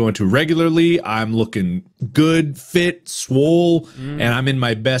I've been going to regularly. I'm looking good, fit, swole, and I'm in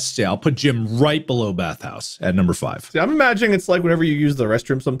my best state. I'll put gym right below bathhouse at number 5. See, I'm imagining it's like whenever you use the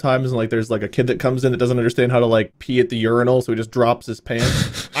restroom sometimes, and like there's like a kid that comes in that doesn't understand how to like pee at the urinal, so he just drops his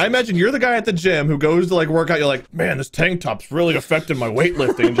pants. I imagine you're the guy at the gym who goes to like work out. You're like, man, this tank top's really affecting my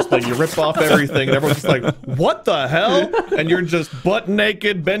weightlifting, and just like you rip off everything, and everyone's just like, what the hell? And you're just butt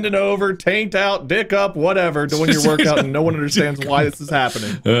naked, bending over, taint out, dick up, whatever, doing your workout, and no one understands why this is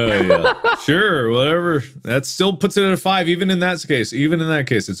happening. Yeah. Sure, whatever. That still puts it at a 5, even in that case. Even in that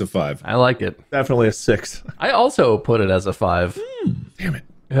case, it's a 5. I like it. Definitely a 6. I also put it as a 5. Damn it.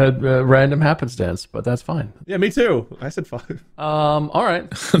 Random happenstance, but that's fine. Yeah, me too. I said 5. All right.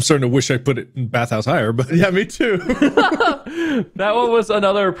 I'm starting to wish I put it in bathhouse higher, but Yeah, me too. That one was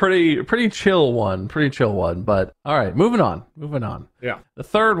another pretty chill one. But all right, moving on. Yeah. The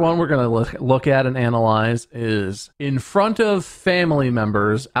third one we're going to look at and analyze is in front of family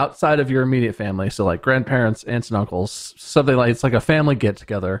members outside of your immediate family. So like grandparents, aunts and uncles, something like it's like a family get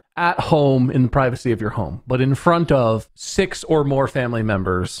together at home in the privacy of your home, but in front of 6 or more family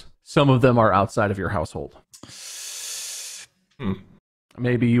members. Some of them are outside of your household.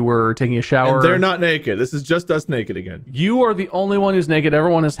 Maybe you were taking a shower. And they're not naked. This is just us naked again. You are the only one who's naked.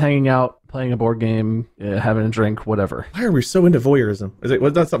 Everyone is hanging out, playing a board game, having a drink, whatever. Why are we so into voyeurism? Is it? Well,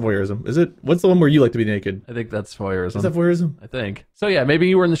 that's not voyeurism. Is it? What's the one where you like to be naked? I think that's voyeurism. Is that voyeurism? I think. So yeah, maybe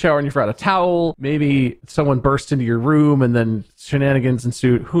you were in the shower and you forgot a towel. Maybe someone burst into your room and then shenanigans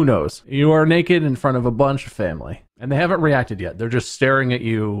ensued. Who knows? You are naked in front of a bunch of family. And they haven't reacted yet. They're just staring at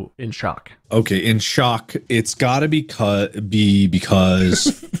you in shock. Okay, in shock. It's got to be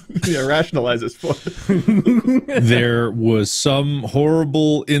because Yeah, rationalize this for there was some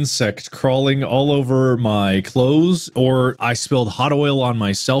horrible insect crawling all over my clothes, or I spilled hot oil on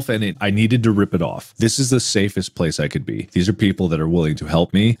myself and I needed to rip it off. This is the safest place I could be. These are people that are willing to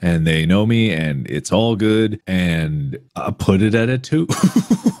help me, and they know me, and it's all good, and I put it at a 2.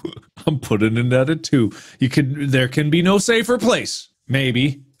 I'm putting it at a 2. There can be no safer place.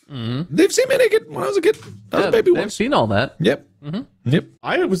 Maybe. They've seen me naked when I was a kid. I was a baby They've once. seen all that. Yep. Yep.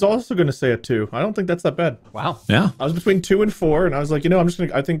 I was also going to say a 2. I don't think that's that bad. Wow. Yeah. I was between 2 and 4, and I was like,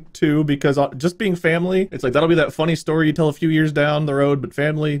 I think 2 because just being family, it's like that'll be that funny story you tell a few years down the road, but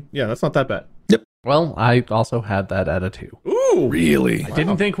family, yeah, that's not that bad. Well, I also had that at a 2. Ooh, Really? I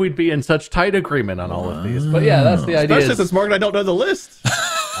didn't think we'd be in such tight agreement on all of these. But yeah, that's the idea. especially since Mark and I don't know the list.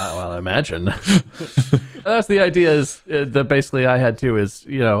 Well, I imagine. That's the idea is that basically I had to is,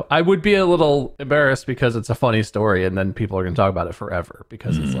 I would be a little embarrassed because it's a funny story and then people are going to talk about it forever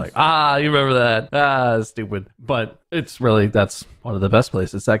because it's like, you remember that? Stupid. But it's really, that's one of the best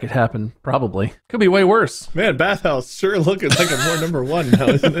places that could happen, probably. Could be way worse. Man, bathhouse sure looking like a more number 1 now,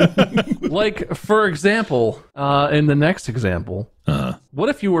 isn't it? Like, for example, in the next example, what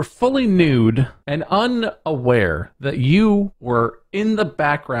if you were fully nude and unaware that you were in the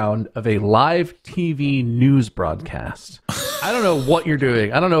background of a live TV news broadcast? I don't know what you're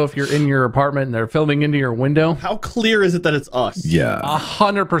doing. I don't know if you're in your apartment and they're filming into your window. How clear is it that it's us? Yeah.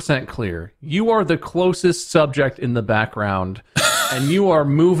 100% clear. You are the closest subject in the background. And you are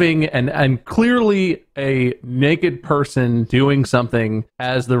moving and clearly a naked person doing something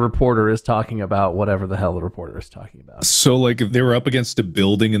as the reporter is talking about whatever the hell the reporter is talking about. So, like, if they were up against a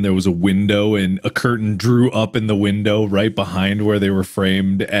building and there was a window and a curtain drew up in the window right behind where they were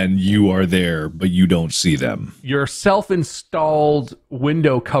framed, and you are there, but you don't see them. Your self-installed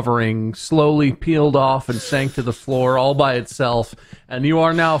window covering slowly peeled off and sank to the floor all by itself, and you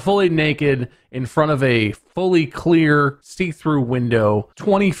are now fully naked in front of a fully clear see-through window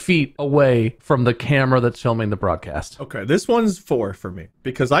 20 feet away from the camera that's filming the broadcast. Okay, this one's 4 for me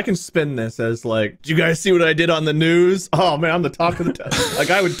because I can spin this as like, do you guys see what I did on the news? Oh man, I'm the talk of the town. Like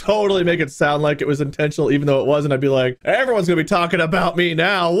I would totally make it sound like it was intentional, even though it wasn't. I'd be like, everyone's gonna be talking about me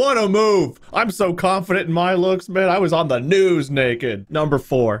now. What a move! I'm so confident in my looks, man. I was on the news naked. Number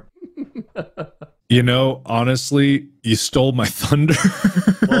 4. Honestly, you stole my thunder.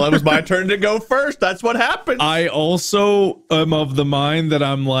 Well, it was my turn to go first. That's what happened. I also am of the mind that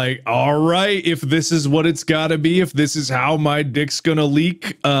I'm like, all right, if this is what it's got to be, if this is how my dick's going to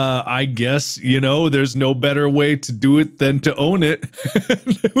leak, I guess, there's no better way to do it than to own it.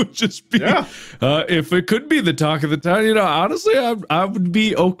 It would just be, if it could be the talk of the town, honestly, I would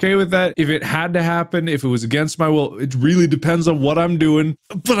be okay with that. If it had to happen, if it was against my will, it really depends on what I'm doing.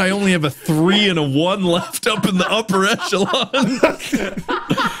 But I only have a 3 and a 1 left up in the upper echelon.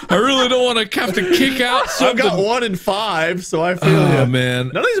 I really don't want to have to kick out something. I've got 1 and 5, so I feel man.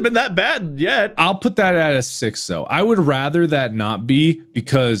 None of these have been that bad yet. I'll put that at a 6 though. I would rather that not be,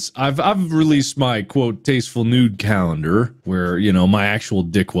 because I've released my quote tasteful nude calendar where my actual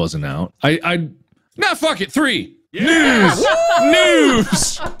dick wasn't out. Fuck it, 3. Yeah.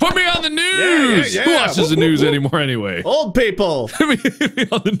 News! Put me on the news! Yeah. Who watches the news anymore anyway? Old people!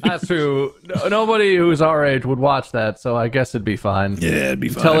 That's true. Nobody who's our age would watch that, so I guess it'd be fine. Yeah, it'd be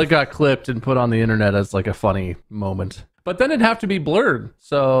fine. Until it got clipped and put on the internet as like a funny moment. But then it'd have to be blurred,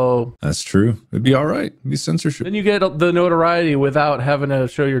 so... That's true. It'd be all right. It'd be censorship. Then you get the notoriety without having to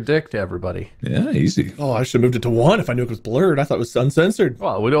show your dick to everybody. Yeah, easy. Oh, I should have moved it to 1 if I knew it was blurred. I thought it was uncensored.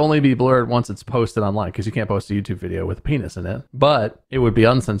 Well, it would only be blurred once it's posted online, because you can't post a YouTube video with a penis in it. But it would be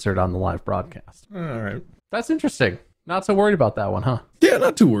uncensored on the live broadcast. All right. That's interesting. Not so worried about that one, huh? Yeah,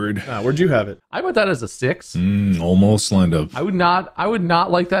 not too worried. Where'd you have it? I put that as a 6. Almost lined up. I would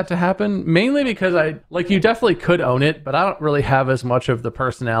not like that to happen, mainly because you definitely could own it, but I don't really have as much of the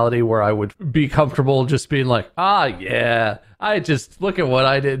personality where I would be comfortable just being like, yeah, I just, look at what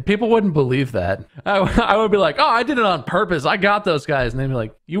I did. People wouldn't believe that. I would be like, oh, I did it on purpose. I got those guys. And they'd be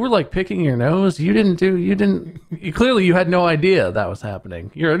like, you were like picking your nose. Clearly you had no idea that was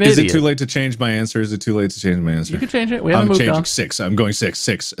happening. You're an idiot. Is it too late to change my answer? Is it too late to change my answer? You can change it. We haven't moved on. 6. I'm going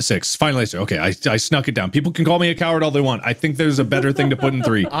 6. Final answer. Okay, I snuck it down. People can call me a coward all they want. I think there's a better thing to put in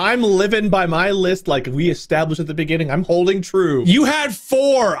 3. I'm living by my list like we established at the beginning. I'm holding true. You had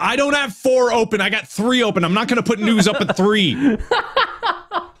 4. I don't have 4 open. I got 3 open. I'm not going to put news up at 3.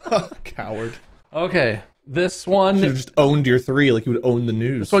 Coward. Okay, this one... You should have just owned your 3 like you would own the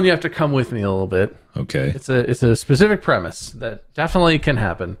news. This one you have to come with me a little bit. Okay. It's a specific premise that definitely can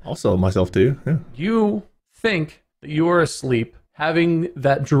happen. I'll sell myself to you. Yeah. You think that you are asleep, having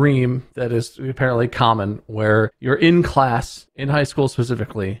that dream that is apparently common, where you're in class, in high school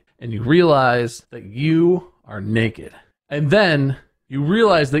specifically, and you realize that you are naked. And then you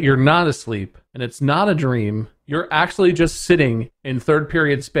realize that you're not asleep, and it's not a dream. You're actually just sitting in third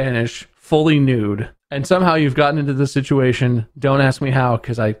period Spanish, fully nude. And somehow you've gotten into this situation. Don't ask me how,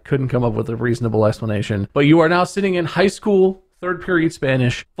 because I couldn't come up with a reasonable explanation. But you are now sitting in high school, third period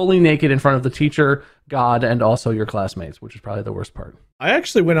Spanish, fully naked in front of the teacher, God, and also your classmates, which is probably the worst part. I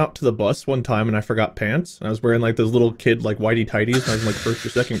actually went out to the bus one time and I forgot pants. And I was wearing like those little kid like whitey tighties. I was in like first or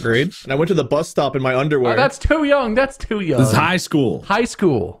second grade. And I went to the bus stop in my underwear. Oh, that's too young. That's too young. This is high school. High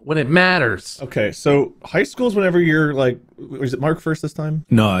school, when it matters. Okay, so high school is whenever you're like, was it Mark first this time?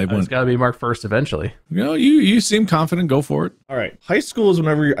 No, I It's went. got to be Mark first eventually. You seem confident. Go for it. All right, high school is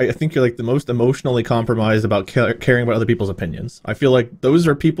whenever I think you're like the most emotionally compromised about caring about other people's opinions. I feel like those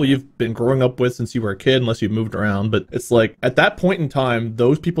are people you've been growing up with since you were a kid, unless you've moved around. But it's like at that point in time,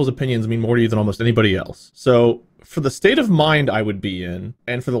 those people's opinions mean more to you than almost anybody else. So for the state of mind I would be in,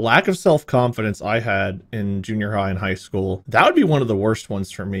 and for the lack of self-confidence I had in junior high and high school, that would be one of the worst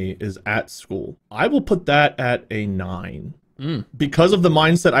ones for me, is at school. I will put that at a 9 because of the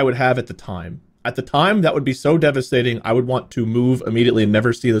mindset I would have at the time. At the time, that would be so devastating. I would want to move immediately and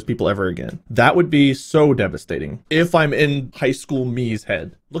never see those people ever again. That would be so devastating if I'm in high school me's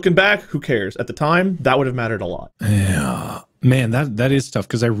head. Looking back, who cares? At the time, that would have mattered a lot. Yeah. Man, that is tough,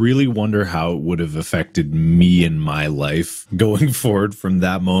 because I really wonder how it would have affected me in my life going forward from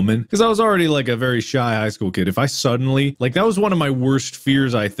that moment. Because I was already like a very shy high school kid. If I suddenly, like, that was one of my worst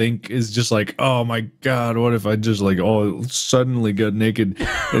fears, I think, is just like, oh my God, what if I just like, oh, suddenly got naked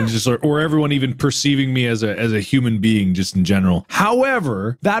and just, or everyone even perceiving me as a human being just in general.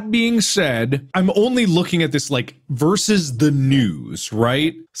 However, that being said, I'm only looking at this like versus the news,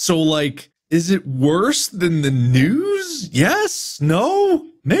 right? So like, is it worse than the news? Yes? No?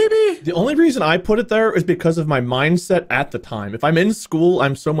 Maybe? The only reason I put it there is because of my mindset at the time. If I'm in school,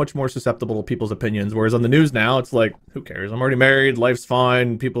 I'm so much more susceptible to people's opinions, whereas on the news now, it's like, who cares? I'm already married, life's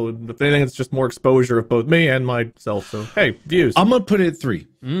fine. People, if anything, it's just more exposure of both me and myself. So, hey, views. I'm gonna put it at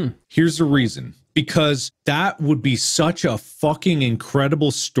 3. Here's the reason. Because that would be such a fucking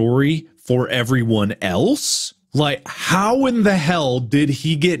incredible story for everyone else. Like, how in the hell did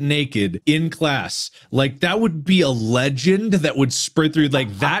he get naked in class? Like, that would be a legend that would spread through.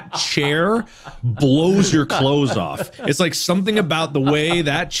 Like, that chair blows your clothes off. It's like something about the way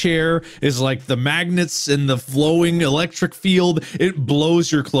that chair is like the magnets and the flowing electric field. It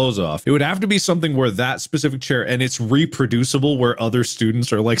blows your clothes off. It would have to be something where that specific chair, and it's reproducible where other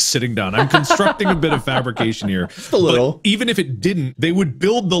students are like sitting down. I'm constructing a bit of fabrication here. Just a little. But even if it didn't, they would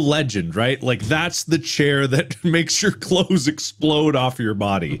build the legend, right? Like, that's the chair that makes your clothes explode off your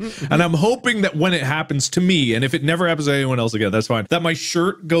body. And I'm hoping that when it happens to me, and if it never happens to anyone else again, that's fine, that my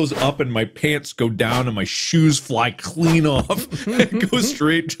shirt goes up and my pants go down and my shoes fly clean off and go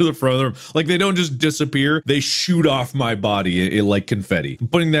straight to the front of the room. Like, they don't just disappear, they shoot off my body like confetti. I'm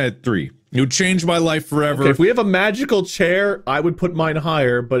putting that at 3. It would change my life forever. Okay, if we have a magical chair, I would put mine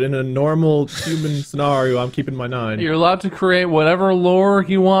higher, but in a normal human scenario, I'm keeping my 9. You're allowed to create whatever lore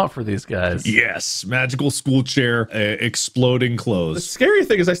you want for these guys. Yes, magical school chair, exploding The clothes. scary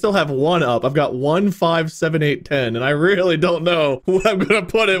thing is I still have 1 up. I've got 1, 5, 7, 8, 10, and I really don't know what I'm going to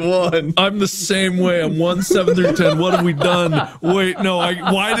put at 1. I'm the same way. I'm 1, 7 through 10. What have we done? Wait, no.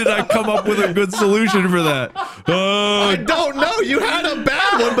 Why did I come up with a good solution for that? I don't know. You had a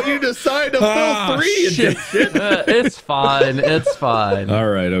bad one, but you decided to fill 3 and shit. shit. It's fine. It's fine. All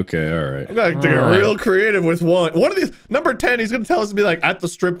right. Okay. All right. I'm going to get real creative with 1. One of these, number 10, he's going to tell us to be like at the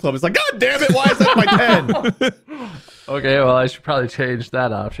strip club. It's like, God damn it, why is that my 10? Okay, well, I should probably change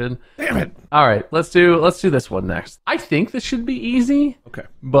that option. Damn it. All right, let's do this one next. I think this should be easy, Okay.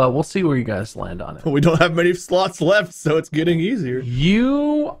 but we'll see where you guys land on it. We don't have many slots left, so it's getting easier.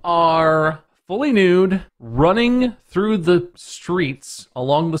 You are fully nude, running through the streets,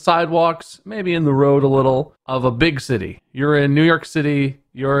 along the sidewalks, maybe in the road a little, of a big city. You're in New York City,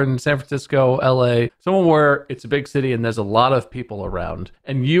 you're in San Francisco, LA, somewhere where it's a big city and there's a lot of people around.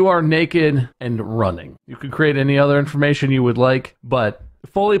 And you are naked and running. You could create any other information you would like, but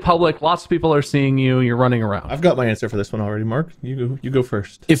fully public, lots of people are seeing you, you're running around. I've got my answer for this one already, Mark. You go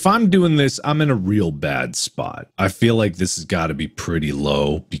first. If I'm doing this, I'm in a real bad spot. I feel like this has got to be pretty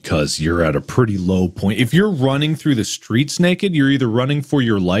low because you're at a pretty low point. If you're running through the streets naked, you're either running for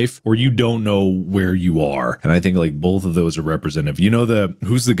your life or you don't know where you are. And I think like both of those are representative. You know,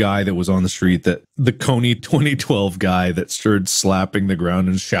 who's the guy that was on the street, that the Coney 2012 guy that started slapping the ground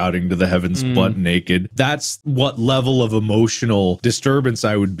and shouting to the heavens butt naked? That's what level of emotional disturbance performance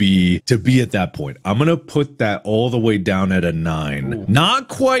I would be to be at that point. I'm gonna put that all the way down at a 9. Ooh. Not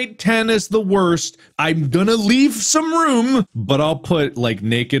quite 10 is the worst. I'm gonna leave some room, but I'll put like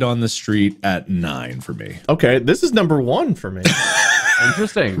naked on the street at 9 for me. Okay, this is number 1 for me.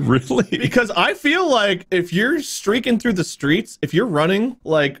 Interesting. Really? Because I feel like if you're streaking through the streets, if you're running,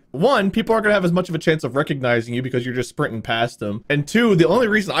 like, 1, people aren't going to have as much of a chance of recognizing you because you're just sprinting past them. And 2, the only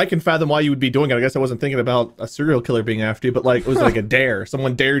reason I can fathom why you would be doing it, I guess I wasn't thinking about a serial killer being after you, but like, it was like a dare.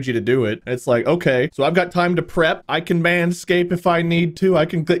 Someone dared you to do it. And it's like, okay, so I've got time to prep. I can manscape if I need to. I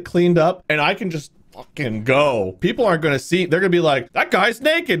can get cleaned up and I can just fucking go. People aren't going to see, they're going to be like, that guy's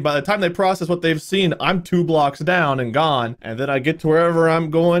naked. By the time they process what they've seen, I'm 2 blocks down and gone. And then I get to wherever I'm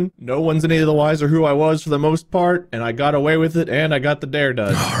going. No one's any the wiser who I was for the most part. And I got away with it and I got the dare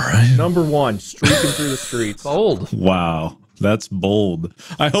done. All right. Number 1, streaking through the streets. Bold. Wow. That's bold.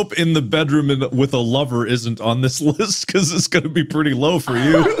 I hope in the bedroom with a lover isn't on this list because it's going to be pretty low for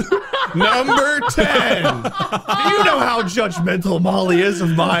you. Number 10. Do you know how judgmental Molly is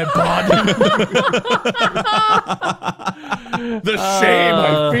of my body? The shame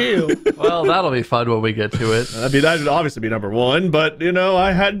I feel. Well, that'll be fun when we get to it. I mean, that'd obviously be number 1, but, you know,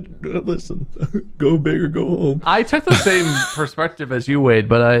 I had, listen, go big or go home. I took the same perspective as you, Wade,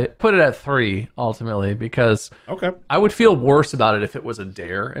 but I put it at 3, ultimately, because I would feel worse about it if it was a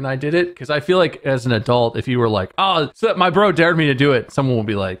dare and I did it, because I feel like as an adult, if you were like, oh, so my bro dared me to do it, someone will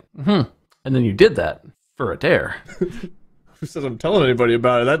be like, and then you did that for a dare. Who says I'm telling anybody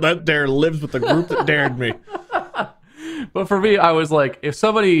about it? That dare lives with the group that dared me. But for me, I was like, if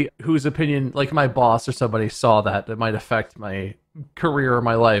somebody whose opinion, like my boss or somebody, saw that might affect my career or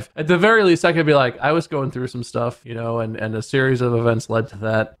my life, at the very least, I could be like, I was going through some stuff, you know, and a series of events led to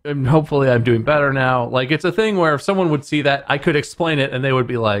that. And hopefully I'm doing better now. Like, it's a thing where if someone would see that, I could explain it and they would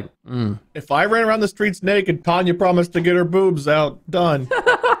be like, If I ran around the streets naked, Tanya promised to get her boobs out. Done.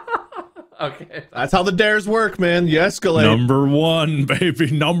 Okay. That's how the dares work, man. You escalate. Number 1,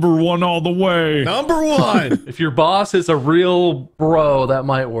 baby. Number 1 all the way. Number 1. If your boss is a real bro, that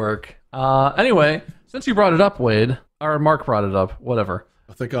might work. Anyway, since you brought it up, Wade, or Mark brought it up, whatever.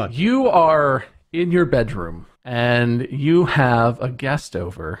 Oh, thank God. You are in your bedroom and you have a guest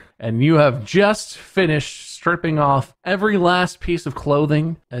over and you have just finished stripping off every last piece of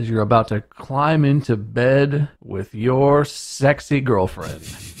clothing as you're about to climb into bed with your sexy girlfriend.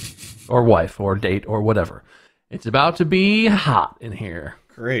 Or wife, or date, or whatever. It's about to be hot in here.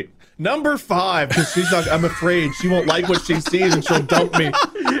 Great. Number 5, because she's not, I'm afraid she won't like what she sees and she'll dump me.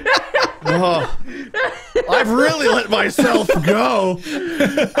 Oh, I've really let myself go.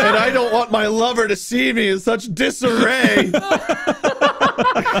 And I don't want my lover to see me in such disarray.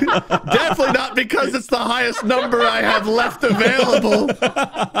 Definitely not because it's the highest number I have left available.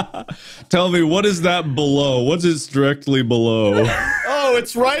 Tell me, what is that below? What's it directly below? Oh,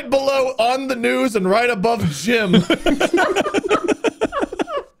 it's right below on the news and right above Jim.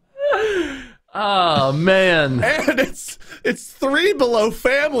 Oh, man. And it's 3 below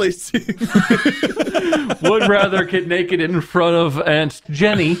family scene. Would rather get naked in front of Aunt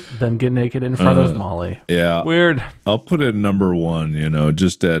Jenny than get naked in front of Molly. Yeah. Weird. I'll put it number 1, you know,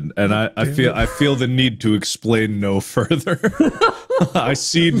 just and I feel the need to explain no further. I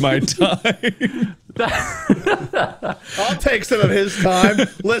cede my time. I'll take some of his time.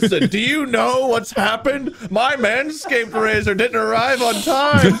 Listen, do you know what's happened? My Manscaped razor didn't arrive on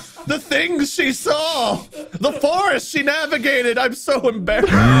time. The things she saw, the forest she navigated. I'm so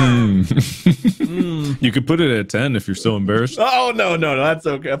embarrassed. You could put it at 10 if you're so embarrassed. Oh, no, that's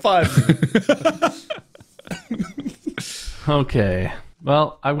okay. 5. Okay.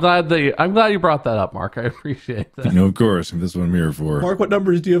 Well, I'm glad you brought that up, Mark. I appreciate that. No, of course. That's what I'm here for. Mark, what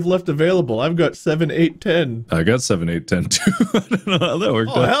numbers do you have left available? I've got 7, 8, 10. I got 7, 8, 10 too. I don't know how that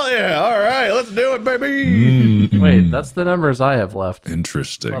worked out. Hell yeah. All right, let's do it, baby. Wait, that's the numbers I have left.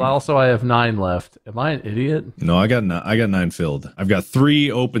 Interesting. But also I have 9 left. Am I an idiot? No, I got 9 filled. I've got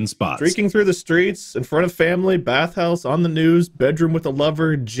 3 open spots. Streaking through the streets, in front of family, bathhouse, on the news, bedroom with a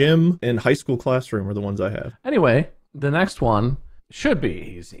lover, gym, and high school classroom are the ones I have. Anyway, the next one should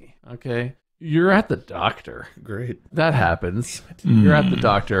be easy, okay? You're at the doctor. Great. That happens. You're at the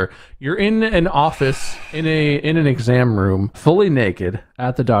doctor. You're in an office, in an exam room, fully naked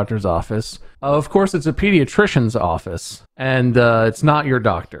at the doctor's office. Of course, it's a pediatrician's office. and it's not your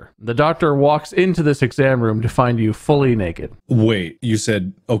doctor. The doctor walks into this exam room to find you fully naked. Wait, you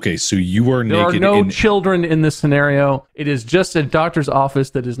said, okay, so you are There naked are no in... children in this scenario. It is just a doctor's office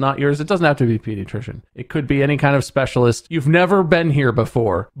that is not yours. It doesn't have to be a pediatrician. It could be any kind of specialist. You've never been here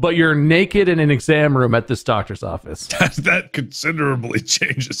before, but you're naked in an exam room at this doctor's office. That considerably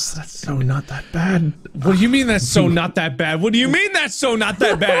changes. That's so not that bad. What do you mean that's so not that bad? What do you mean that's so not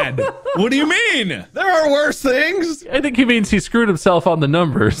that bad? What do you mean? There are worse things. I think he means he screwed himself on the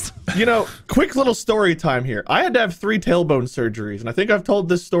numbers. You know, quick little story time here. I had to have 3 tailbone surgeries, and I think I've told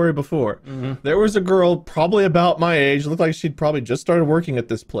this story before. There was a girl probably about my age, looked like she'd probably just started working at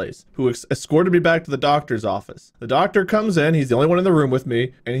this place, who escorted me back to the doctor's office. The doctor comes in, he's the only one in the room with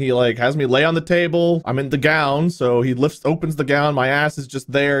me, and he like has me lay on the table. I'm in the gown, so he opens the gown, my ass is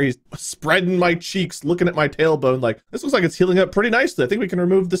just there. He's spreading my cheeks, looking at my tailbone like, this looks like it's healing up pretty nicely. I think we can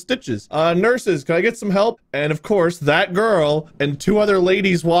remove the stitches. Nurses, can I get some help? And of course, that girl and 2 other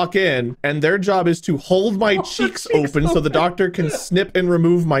ladies walk in, and their job is to hold my cheeks open so the doctor can snip and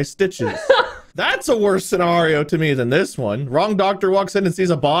remove my stitches. That's a worse scenario to me than this one. Wrong doctor walks in and sees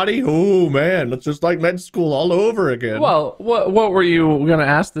a body. Oh man, it's just like med school all over again. Well, what were you going to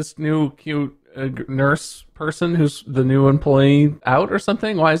ask this new cute nurse person who's the new employee out or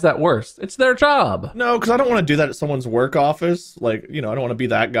something? Why is that worse? It's their job. No, because I don't want to do that at someone's work office. Like, you know, I don't want to be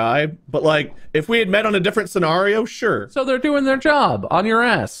that guy. But like, if we had met on a different scenario, sure. So they're doing their job on your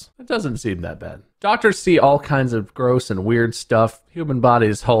ass. It doesn't seem that bad. Doctors see all kinds of gross and weird stuff. Human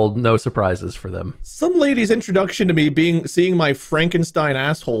bodies hold no surprises for them. Some lady's introduction to me seeing my Frankenstein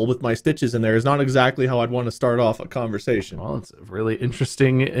asshole with my stitches in there is not exactly how I'd want to start off a conversation. Well, it's a really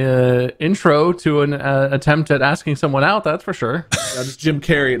interesting intro to an attempt at asking someone out, that's for sure. I'm just Jim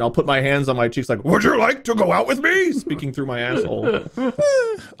Carrey, and I'll put my hands on my cheeks like, would you like to go out with me? Speaking through my asshole.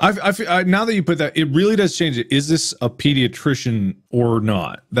 Now that you put that, it really does change it. Is this a pediatrician or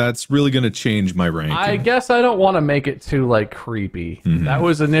not? That's really going to change my ranking. I guess I don't want to make it too, like, creepy. That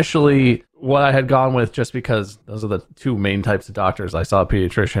was initially what I had gone with just because those are the 2 main types of doctors. I saw a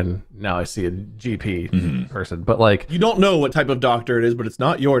pediatrician, now I see a GP person. But, like... You don't know what type of doctor it is, but it's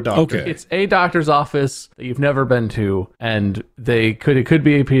not your doctor. Okay. It's a doctor's office that you've never been to, and it could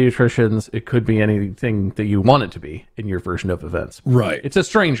be a pediatrician's, it could be anything that you want it to be in your version of events. Right. It's a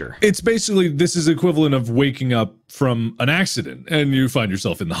stranger. It's basically, this is equivalent of waking up from an accident and you find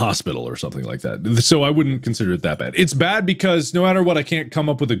yourself in the hospital or something like that. So I wouldn't consider it that bad. It's bad because no matter what, I can't come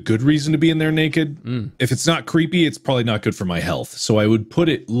up with a good reason to be in there naked. If it's not creepy, it's probably not good for my health. So I would put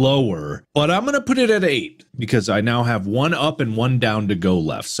it lower, but I'm going to put it at 8 because I now have 1 up and 1 down to go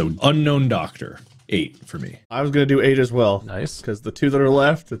left. So unknown doctor. 8 for me. I was going to do 8 as well. Nice. Because the 2 that are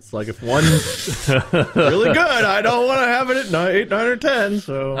left, it's like if one's really good, I don't want to have it at 8, 9, or 10.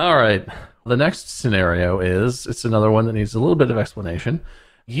 So. All right. The next scenario it's another one that needs a little bit of explanation.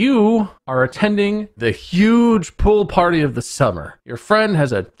 You are attending the huge pool party of the summer. Your friend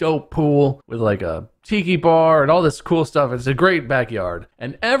has a dope pool with like a tiki bar and all this cool stuff. It's a great backyard.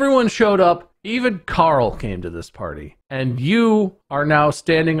 And everyone showed up. Even Carl came to this party. And you are now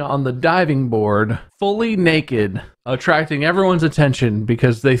standing on the diving board, fully naked, attracting everyone's attention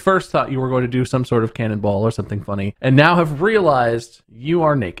because they first thought you were going to do some sort of cannonball or something funny, and now have realized you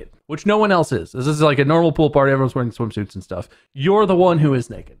are naked, which no one else is. This is like a normal pool party. Everyone's wearing swimsuits and stuff. You're the one who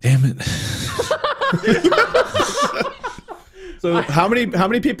is naked. Damn it. So how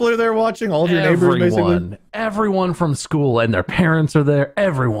many people are there watching? All of your neighbors, basically? Everyone from school and their parents are there.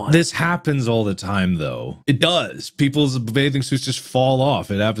 Everyone. This happens all the time, though. It does. People's bathing suits just fall off.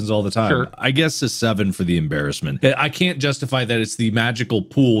 It happens all the time. Sure. I guess a 7 for the embarrassment. I can't justify that it's the magical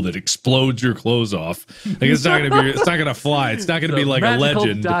pool that explodes your clothes off. Like it's not gonna be. It's not gonna fly. It's not gonna be like a magical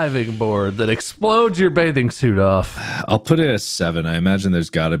legend. Diving board that explodes your bathing suit off. I'll put it at 7. I imagine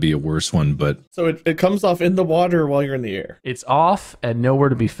there's got to be a worse one, but So it comes off in the water while you're in the air. It's off and nowhere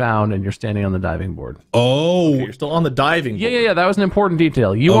to be found, and you're standing on the diving board. oh, You're still on the diving board. Yeah. That was an important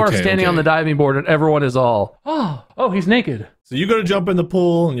detail. You are Okay, standing on okay. the diving board, and everyone is all, oh, he's naked. So you go to jump in the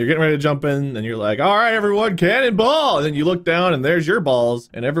pool, and you're getting ready to jump in, and you're like, all right, everyone, cannonball! And then you look down, and there's your balls,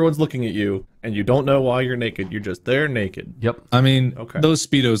 and everyone's looking at you, and you don't know why you're naked. You're just there naked. Yep. I mean, Okay. those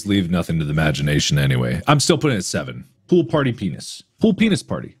Speedos leave nothing to the imagination anyway. I'm still putting it at 7. Pool party penis. Pool penis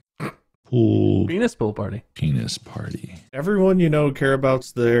party. Pool Penis pool party. penis party. Everyone you know care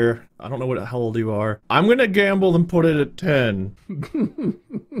about's there. I don't know how old you are. I'm gonna gamble and put it at 10.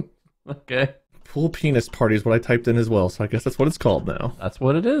 Okay. Pool penis party is what I typed in as well, so I guess that's what it's called now. That's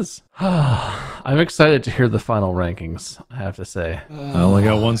what it is. I'm excited to hear the final rankings, I have to say. I only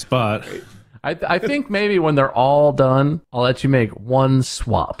got 1 spot. I think maybe when they're all done, I'll let you make one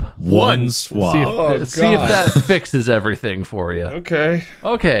swap. One swap. See if that fixes everything for you. Okay.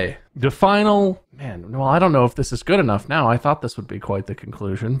 Okay, the final... Man, well, I don't know if this is good enough now. I thought this would be quite the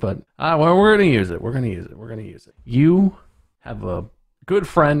conclusion, but well, we're going to use it. We're going to use it. We're going to use it. You have a good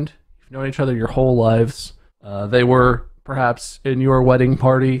friend. You've known each other your whole lives. They were perhaps in your wedding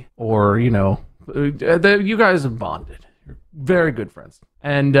party, or, you know, you guys have bonded. You're very good friends.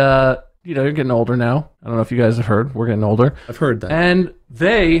 And, you know, you're getting older now. I don't know if you guys have heard. We're getting older. I've heard that. And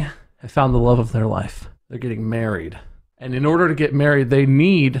they have found the love of their life. They're getting married. And in order to get married, they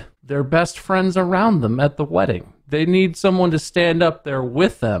need their best friends around them at the wedding. They need someone to stand up there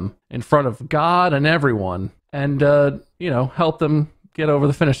with them in front of God and everyone and, you know, help them get over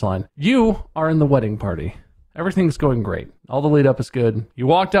the finish line. You are in the wedding party. Everything's going great. All the lead up is good. You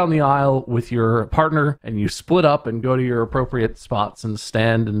walk down the aisle with your partner and you split up and go to your appropriate spots and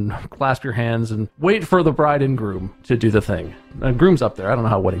stand and clasp your hands and wait for the bride and groom to do the thing. The groom's up there. I don't know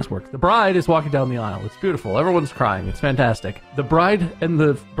how weddings work. The bride is walking down the aisle. It's beautiful. Everyone's crying. It's fantastic. The bride and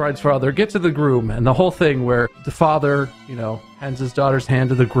the bride's father get to the groom, and the whole thing where the father, you know, hands his daughter's hand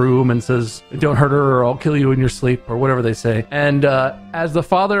to the groom and says, "Don't hurt her or I'll kill you in your sleep," or whatever they say. And as the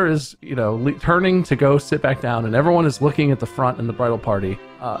father is, you know, turning to go sit back down and everyone is looking at the front in the bridal party,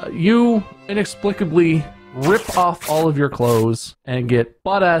 you inexplicably rip off all of your clothes and get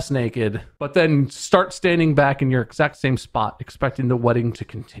butt-ass naked, but then start standing back in your exact same spot, expecting the wedding to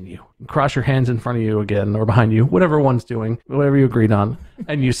continue. You cross your hands in front of you again, or behind you, whatever one's doing, whatever you agreed on,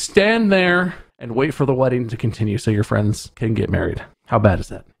 and you stand there and wait for the wedding to continue so your friends can get married. How bad is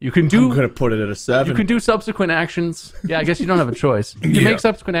that? You can do... I'm going to put it at a 7. You can do subsequent actions. Yeah, I guess you don't have a choice. You can make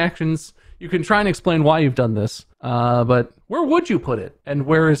subsequent actions. You can try and explain why you've done this, but where would you put it, and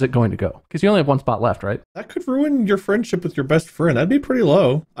where is it going to go? Because you only have one spot left, right? That could ruin your friendship with your best friend. That'd be pretty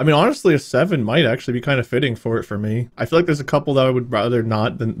low. I mean, honestly, a 7 might actually be kind of fitting for it for me. I feel like there's a couple that I would rather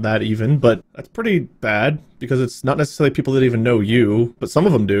not than that even, but that's pretty bad because it's not necessarily people that even know you, but some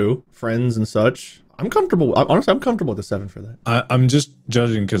of them do, friends and such. I'm comfortable. Honestly, I'm comfortable with a 7 for that. I'm just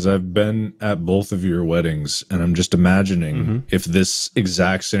judging because I've been at both of your weddings, and I'm just imagining if this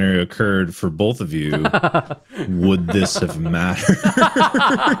exact scenario occurred for both of you, would this have mattered?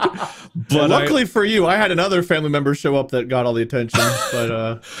 But luckily for you, I had another family member show up that got all the attention.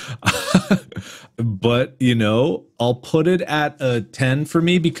 But you know, I'll put it at a 10 for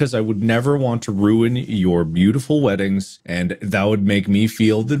me because I would never want to ruin your beautiful weddings, and that would make me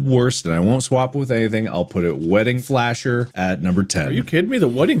feel the worst, and I won't swap with anything. I'll put it wedding flasher at number 10. Are you kidding me? The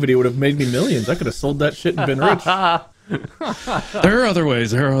wedding video would have made me millions. I could have sold that shit and been rich. There are other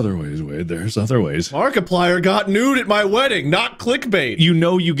ways. There are other ways, Wade. There's other ways. Markiplier got nude at my wedding, not clickbait. You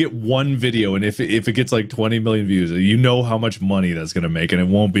know, you get one video, and if it gets like 20 million views, you know how much money that's going to make, and it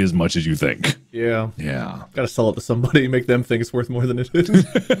won't be as much as you think. Yeah. Yeah. Gotta sell it to somebody, make them think it's worth more than it is.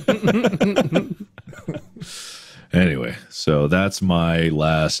 Anyway, so that's my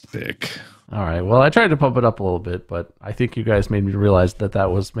last pick. All right. Well, I tried to pump it up a little bit, but I think you guys made me realize that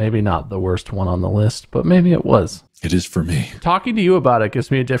that was maybe not the worst one on the list, but maybe it was. It is for me. Talking to you about it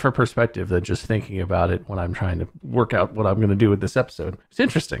gives me a different perspective than just thinking about it when I'm trying to work out what I'm going to do with this episode. It's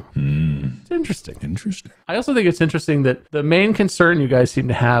interesting. It's interesting. Interesting. I also think it's interesting that the main concern you guys seem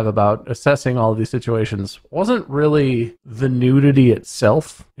to have about assessing all of these situations wasn't really the nudity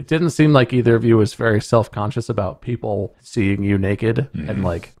itself. It didn't seem like either of you was very self-conscious about people seeing you naked and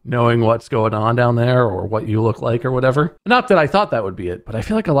like knowing what's going on down there or what you look like or whatever. Not that I thought that would be it, but I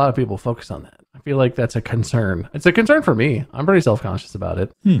feel like a lot of people focus on that. I feel like that's a concern. It's a concern for me. I'm pretty self-conscious about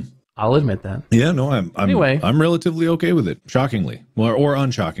it. I'll admit that. Yeah, no, I'm relatively okay with it. Shockingly, or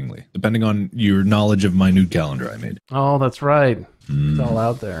unshockingly, depending on your knowledge of my nude calendar I made. Oh, that's right. It's all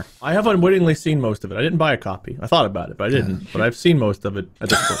out there. I have unwittingly seen most of it. I didn't buy a copy. I thought about it, but I didn't. But I've seen most of it at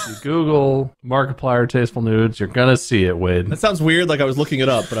this point. Google Markiplier tasteful nudes. You're gonna see it, Wade. That sounds weird, like I was looking it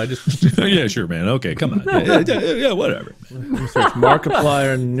up, but I just Yeah, sure, man. Okay, come on. Yeah, whatever. search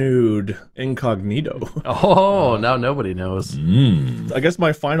Markiplier nude incognito. Oh, now nobody knows. I guess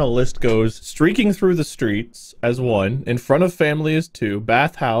my final list goes streaking through the streets as 1, in front of family as 2,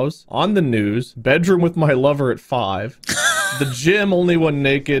 bathhouse, on the news, bedroom with my lover at 5, the gym only one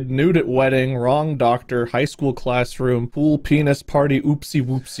naked, nude at wedding, wrong doctor, high school classroom, pool penis party, oopsie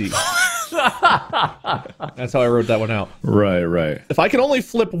whoopsie. That's how I wrote that one out. Right, right. If I can only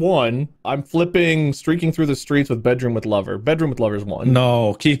flip one, I'm flipping streaking through the streets with bedroom with lover. Bedroom with lover is one.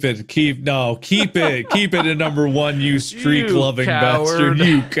 No, keep it. Keep it at number one, you streak-loving bastard.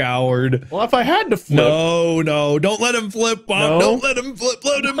 You coward. Well, if I had to flip. No, don't let him flip, Bob. No? Don't let him flip.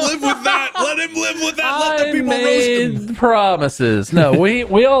 Let him live with that. Let him live with that. Let the people roast him. made promises. No,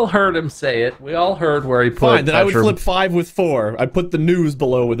 we all heard him say it. We all heard where he put. Fine, then I would bedroom. flip 5 with 4. I'd put the news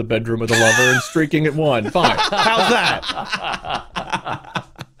below with the bedroom with a lover and streaking at 1. Fine. How's that?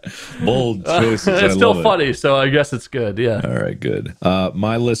 Bold choices. I It's still love it. funny, so I guess it's good. Yeah. All right, good.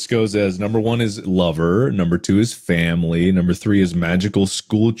 My list goes as number 1 is lover, number 2 is family, number 3 is magical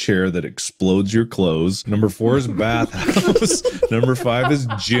school chair that explodes your clothes, number 4 is bathhouse, number 5 is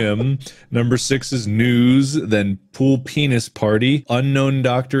gym, number 6 is news, then pool penis party, unknown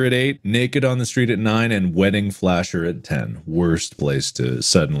doctor at 8, naked on the street at 9, and wedding flasher at 10. Worst place to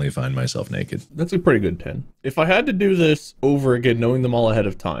suddenly find myself naked. That's a pretty good 10. If I had to do this over again, knowing them all ahead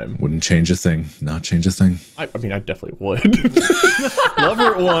of time, Wouldn't change a thing. Not change a thing. I mean, I definitely would.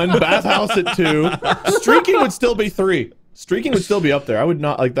 Lover at 1, bathhouse at 2. Streaking would still be 3. Streaking would still be up there. I would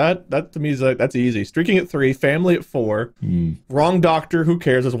not like that. That to me is like, that's easy. Streaking at 3, family at 4. Wrong doctor, who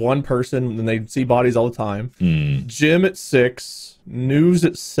cares? There's one person and they see bodies all the time. Gym at 6. News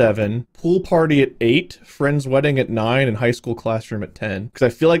at 7, pool party at 8, friend's wedding at 9, and high school classroom at 10. Because I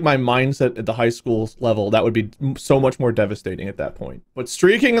feel like my mindset at the high school level, that would be so much more devastating at that point. But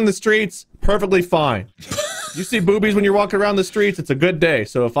streaking in the streets, perfectly fine. You see boobies when you're walking around the streets, it's a good day.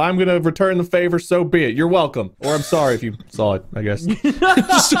 So if I'm going to return the favor, so be it. You're welcome. Or I'm sorry if you saw it, I guess.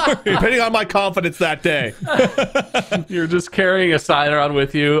 Sorry. Depending on my confidence that day. You're just carrying a sign around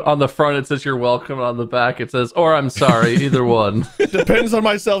with you. On the front, it says you're welcome. On the back, it says, or I'm sorry, either one. Depends on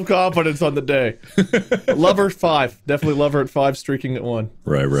my self-confidence on the day. Lover 5. Definitely lover at 5, streaking at 1.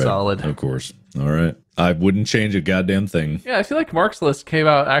 Right. Solid. Of course. All right. I wouldn't change a goddamn thing. Yeah, I feel like Mark's list came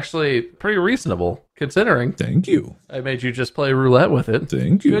out actually pretty reasonable, considering Thank you. I made you just play roulette with it.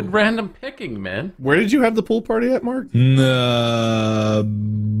 Thank you. Good random picking, man. Where did you have the pool party at, Mark?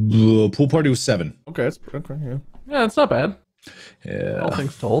 Pool party was 7. Okay, that's okay, yeah. Yeah, it's not bad. Yeah. All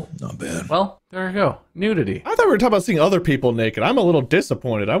things told. Not bad. Well, there you go. Nudity. I thought we were talking about seeing other people naked. I'm a little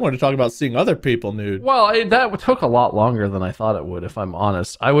disappointed. I wanted to talk about seeing other people nude. Well, that took a lot longer than I thought it would, if I'm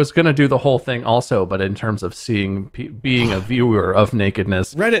honest. I was going to do the whole thing also, but in terms of being a viewer of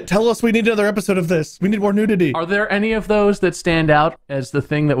nakedness. Reddit, tell us we need another episode of this. We need more nudity. Are there any of those that stand out as the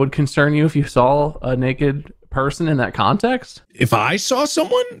thing that would concern you if you saw a naked person in that context? If I saw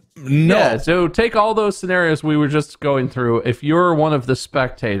someone, no. Yeah, so take all those scenarios we were just going through. If you're one of the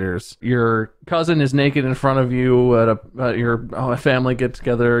spectators, your cousin is naked in front of you at your family get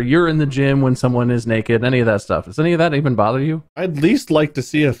together, you're in the gym when someone is naked, any of that stuff. Does any of that even bother you? I'd least like to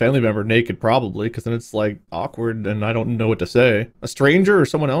see a family member naked, probably, because then it's like awkward and I don't know what to say. A stranger or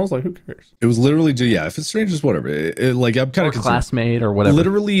someone else, like who cares? It was literally, yeah, if it's strangers, whatever. Like, I'm kind Or of concerned. classmate or whatever.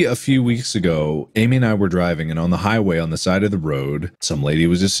 Literally a few weeks ago, Amy and I were driving, and on the highway on the side of the road, some lady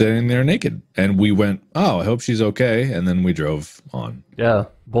was just sitting there naked. And we went, oh, I hope she's okay. And then we drove on. Yeah,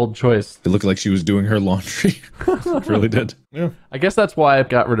 bold choice. It looked like she was doing her laundry. It really did. Yeah. I guess that's why I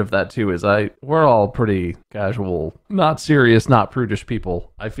got rid of that too, is we're all pretty casual, not serious, not prudish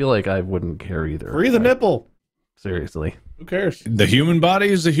people. I feel like I wouldn't care either. Free the nipple. Seriously. Who cares? The human body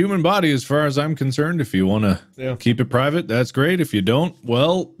is the human body as far as I'm concerned. If you want to keep it private, that's great. If you don't,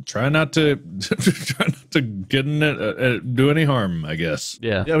 well, try not to get in it, do any harm, I guess.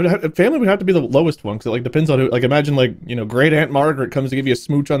 Yeah. Yeah, family would have to be the lowest one because it like depends on who. Like imagine like great Aunt Margaret comes to give you a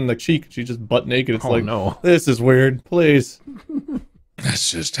smooch on the cheek. She's just butt naked. It's like no. This is weird. Please.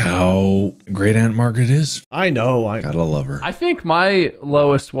 That's just how great Aunt Margaret is. I know. Gotta love her. I think my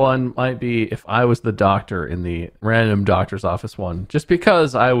lowest one might be if I was the doctor in the random doctor's office one, just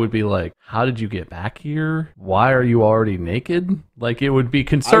because I would be like, how did you get back here? Why are you already naked? Like, it would be I'd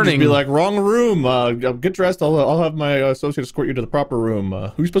concerning. just be like, wrong room. Get dressed. I'll have my associate escort you to the proper room.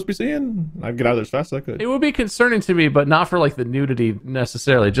 Who you supposed to be seeing? I'd get out of there as fast as I could. It would be concerning to me, but not for like the nudity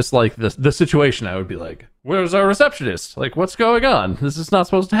necessarily. Just like the situation, I would be like, where's our receptionist? Like, what's going on? This is not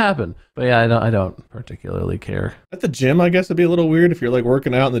supposed to happen. But yeah, I don't particularly care. At the gym, I guess it'd be a little weird if you're like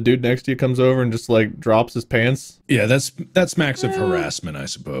working out and the dude next to you comes over and just like drops his pants. Yeah, that's max of harassment, I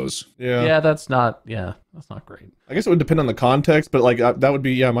suppose. Yeah, that's not great. I guess it would depend on the context, but like that would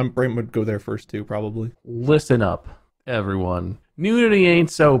be, my brain would go there first too, probably. Listen up, everyone. Nudity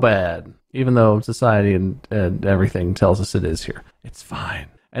ain't so bad, even though society and everything tells us it is here. It's fine.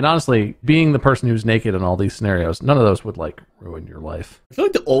 And honestly, being the person who's naked in all these scenarios, none of those would like ruin your life. I feel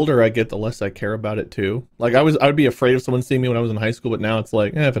like the older I get, the less I care about it too. Like I would be afraid of someone seeing me when I was in high school, but now it's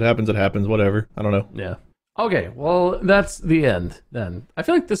like, if it happens, it happens, whatever. I don't know. Yeah. Okay, well, that's the end then. I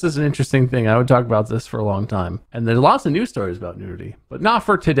feel like this is an interesting thing. I would talk about this for a long time. And there's lots of news stories about nudity, but not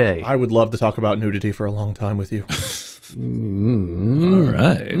for today. I would love to talk about nudity for a long time with you. All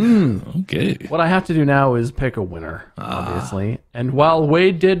right. Okay. What I have to do now is pick a winner, obviously. And while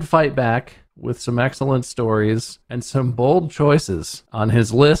Wade did fight back with some excellent stories and some bold choices on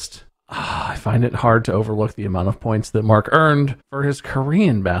his list, I find it hard to overlook the amount of points that Mark earned for his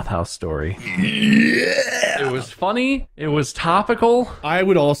Korean bathhouse story. It was funny. It was topical. I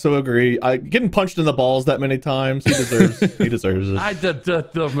would also agree. Getting punched in the balls that many times, he deserves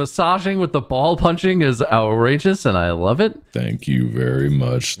it. The massaging with the ball punching is outrageous, and I love it. Thank you very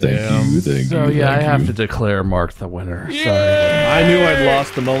much. Thank you. So yeah, I have to declare Mark the winner. Sorry. I knew I'd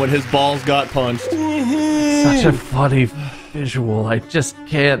lost the moment his balls got punched. Such a funny visual. I just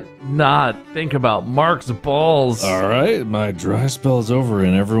can't not think about Mark's balls. All right, my dry spell's over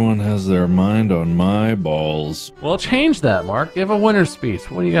and everyone has their mind on my balls. Well, change that, Mark. Give a winner's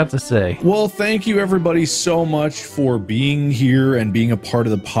speech. What do you got to say? Well, thank you everybody so much for being here and being a part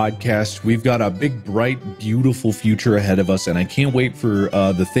of the podcast. We've got a big, bright, beautiful future ahead of us, and I can't wait for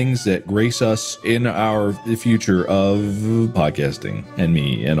the things that grace us in our future of podcasting, and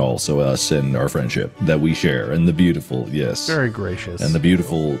me, and also us, and our friendship that we share, and the beautiful, yes. Very gracious. And the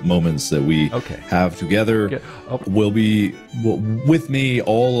beautiful moments that we have together will be with me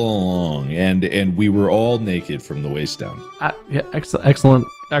all along, and we were all naked from the waist down. Yeah,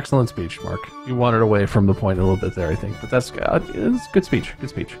 excellent speech, Mark. You wandered away from the point a little bit there, I think, but that's good speech. Good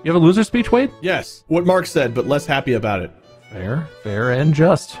speech. You have a loser speech, Wade? Yes, what Mark said, but less happy about it. Fair and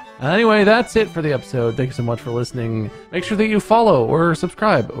just. Anyway, that's it for the episode. Thank you so much for listening. Make sure that you follow or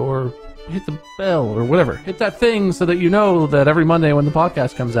subscribe or hit the bell or whatever. Hit that thing so that you know that every Monday when the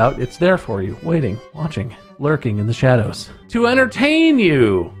podcast comes out, it's there for you, waiting, watching, lurking in the shadows to entertain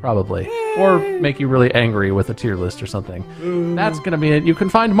you, probably, or make you really angry with a tier list or something. That's gonna be it. You can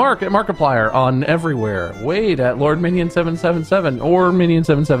find Mark at Markiplier on everywhere, Wade at LordMinion777 or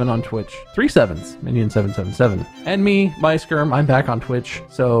Minion77 on Twitch, 3 7s, Minion777, and me, MySkirm. I'm back on Twitch,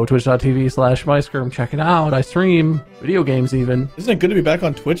 so twitch.tv/MySkirm. Check it out. I stream video games even. Isn't it good to be back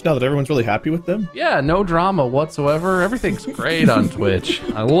on Twitch now that everyone's really happy with them? Yeah, no drama whatsoever. Everything's great on Twitch.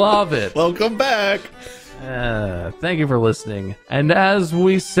 I love it. Welcome back. Thank you for listening. And as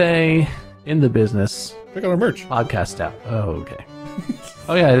we say in the business, check out our merch. Podcast app. Oh, okay.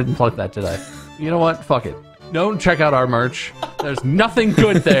 Oh yeah, I didn't plug that, did I? You know what? Fuck it. Don't check out our merch. There's nothing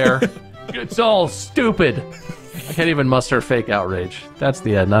good there. It's all stupid. I can't even muster fake outrage. That's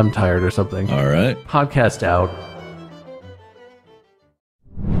the end. I'm tired or something. All right. Podcast out.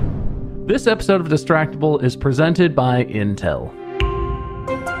 This episode of Distractable is presented by Intel.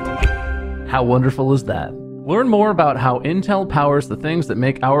 How wonderful is that? Learn more about how Intel powers the things that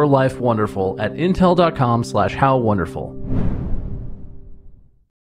make our life wonderful at intel.com/howwonderful.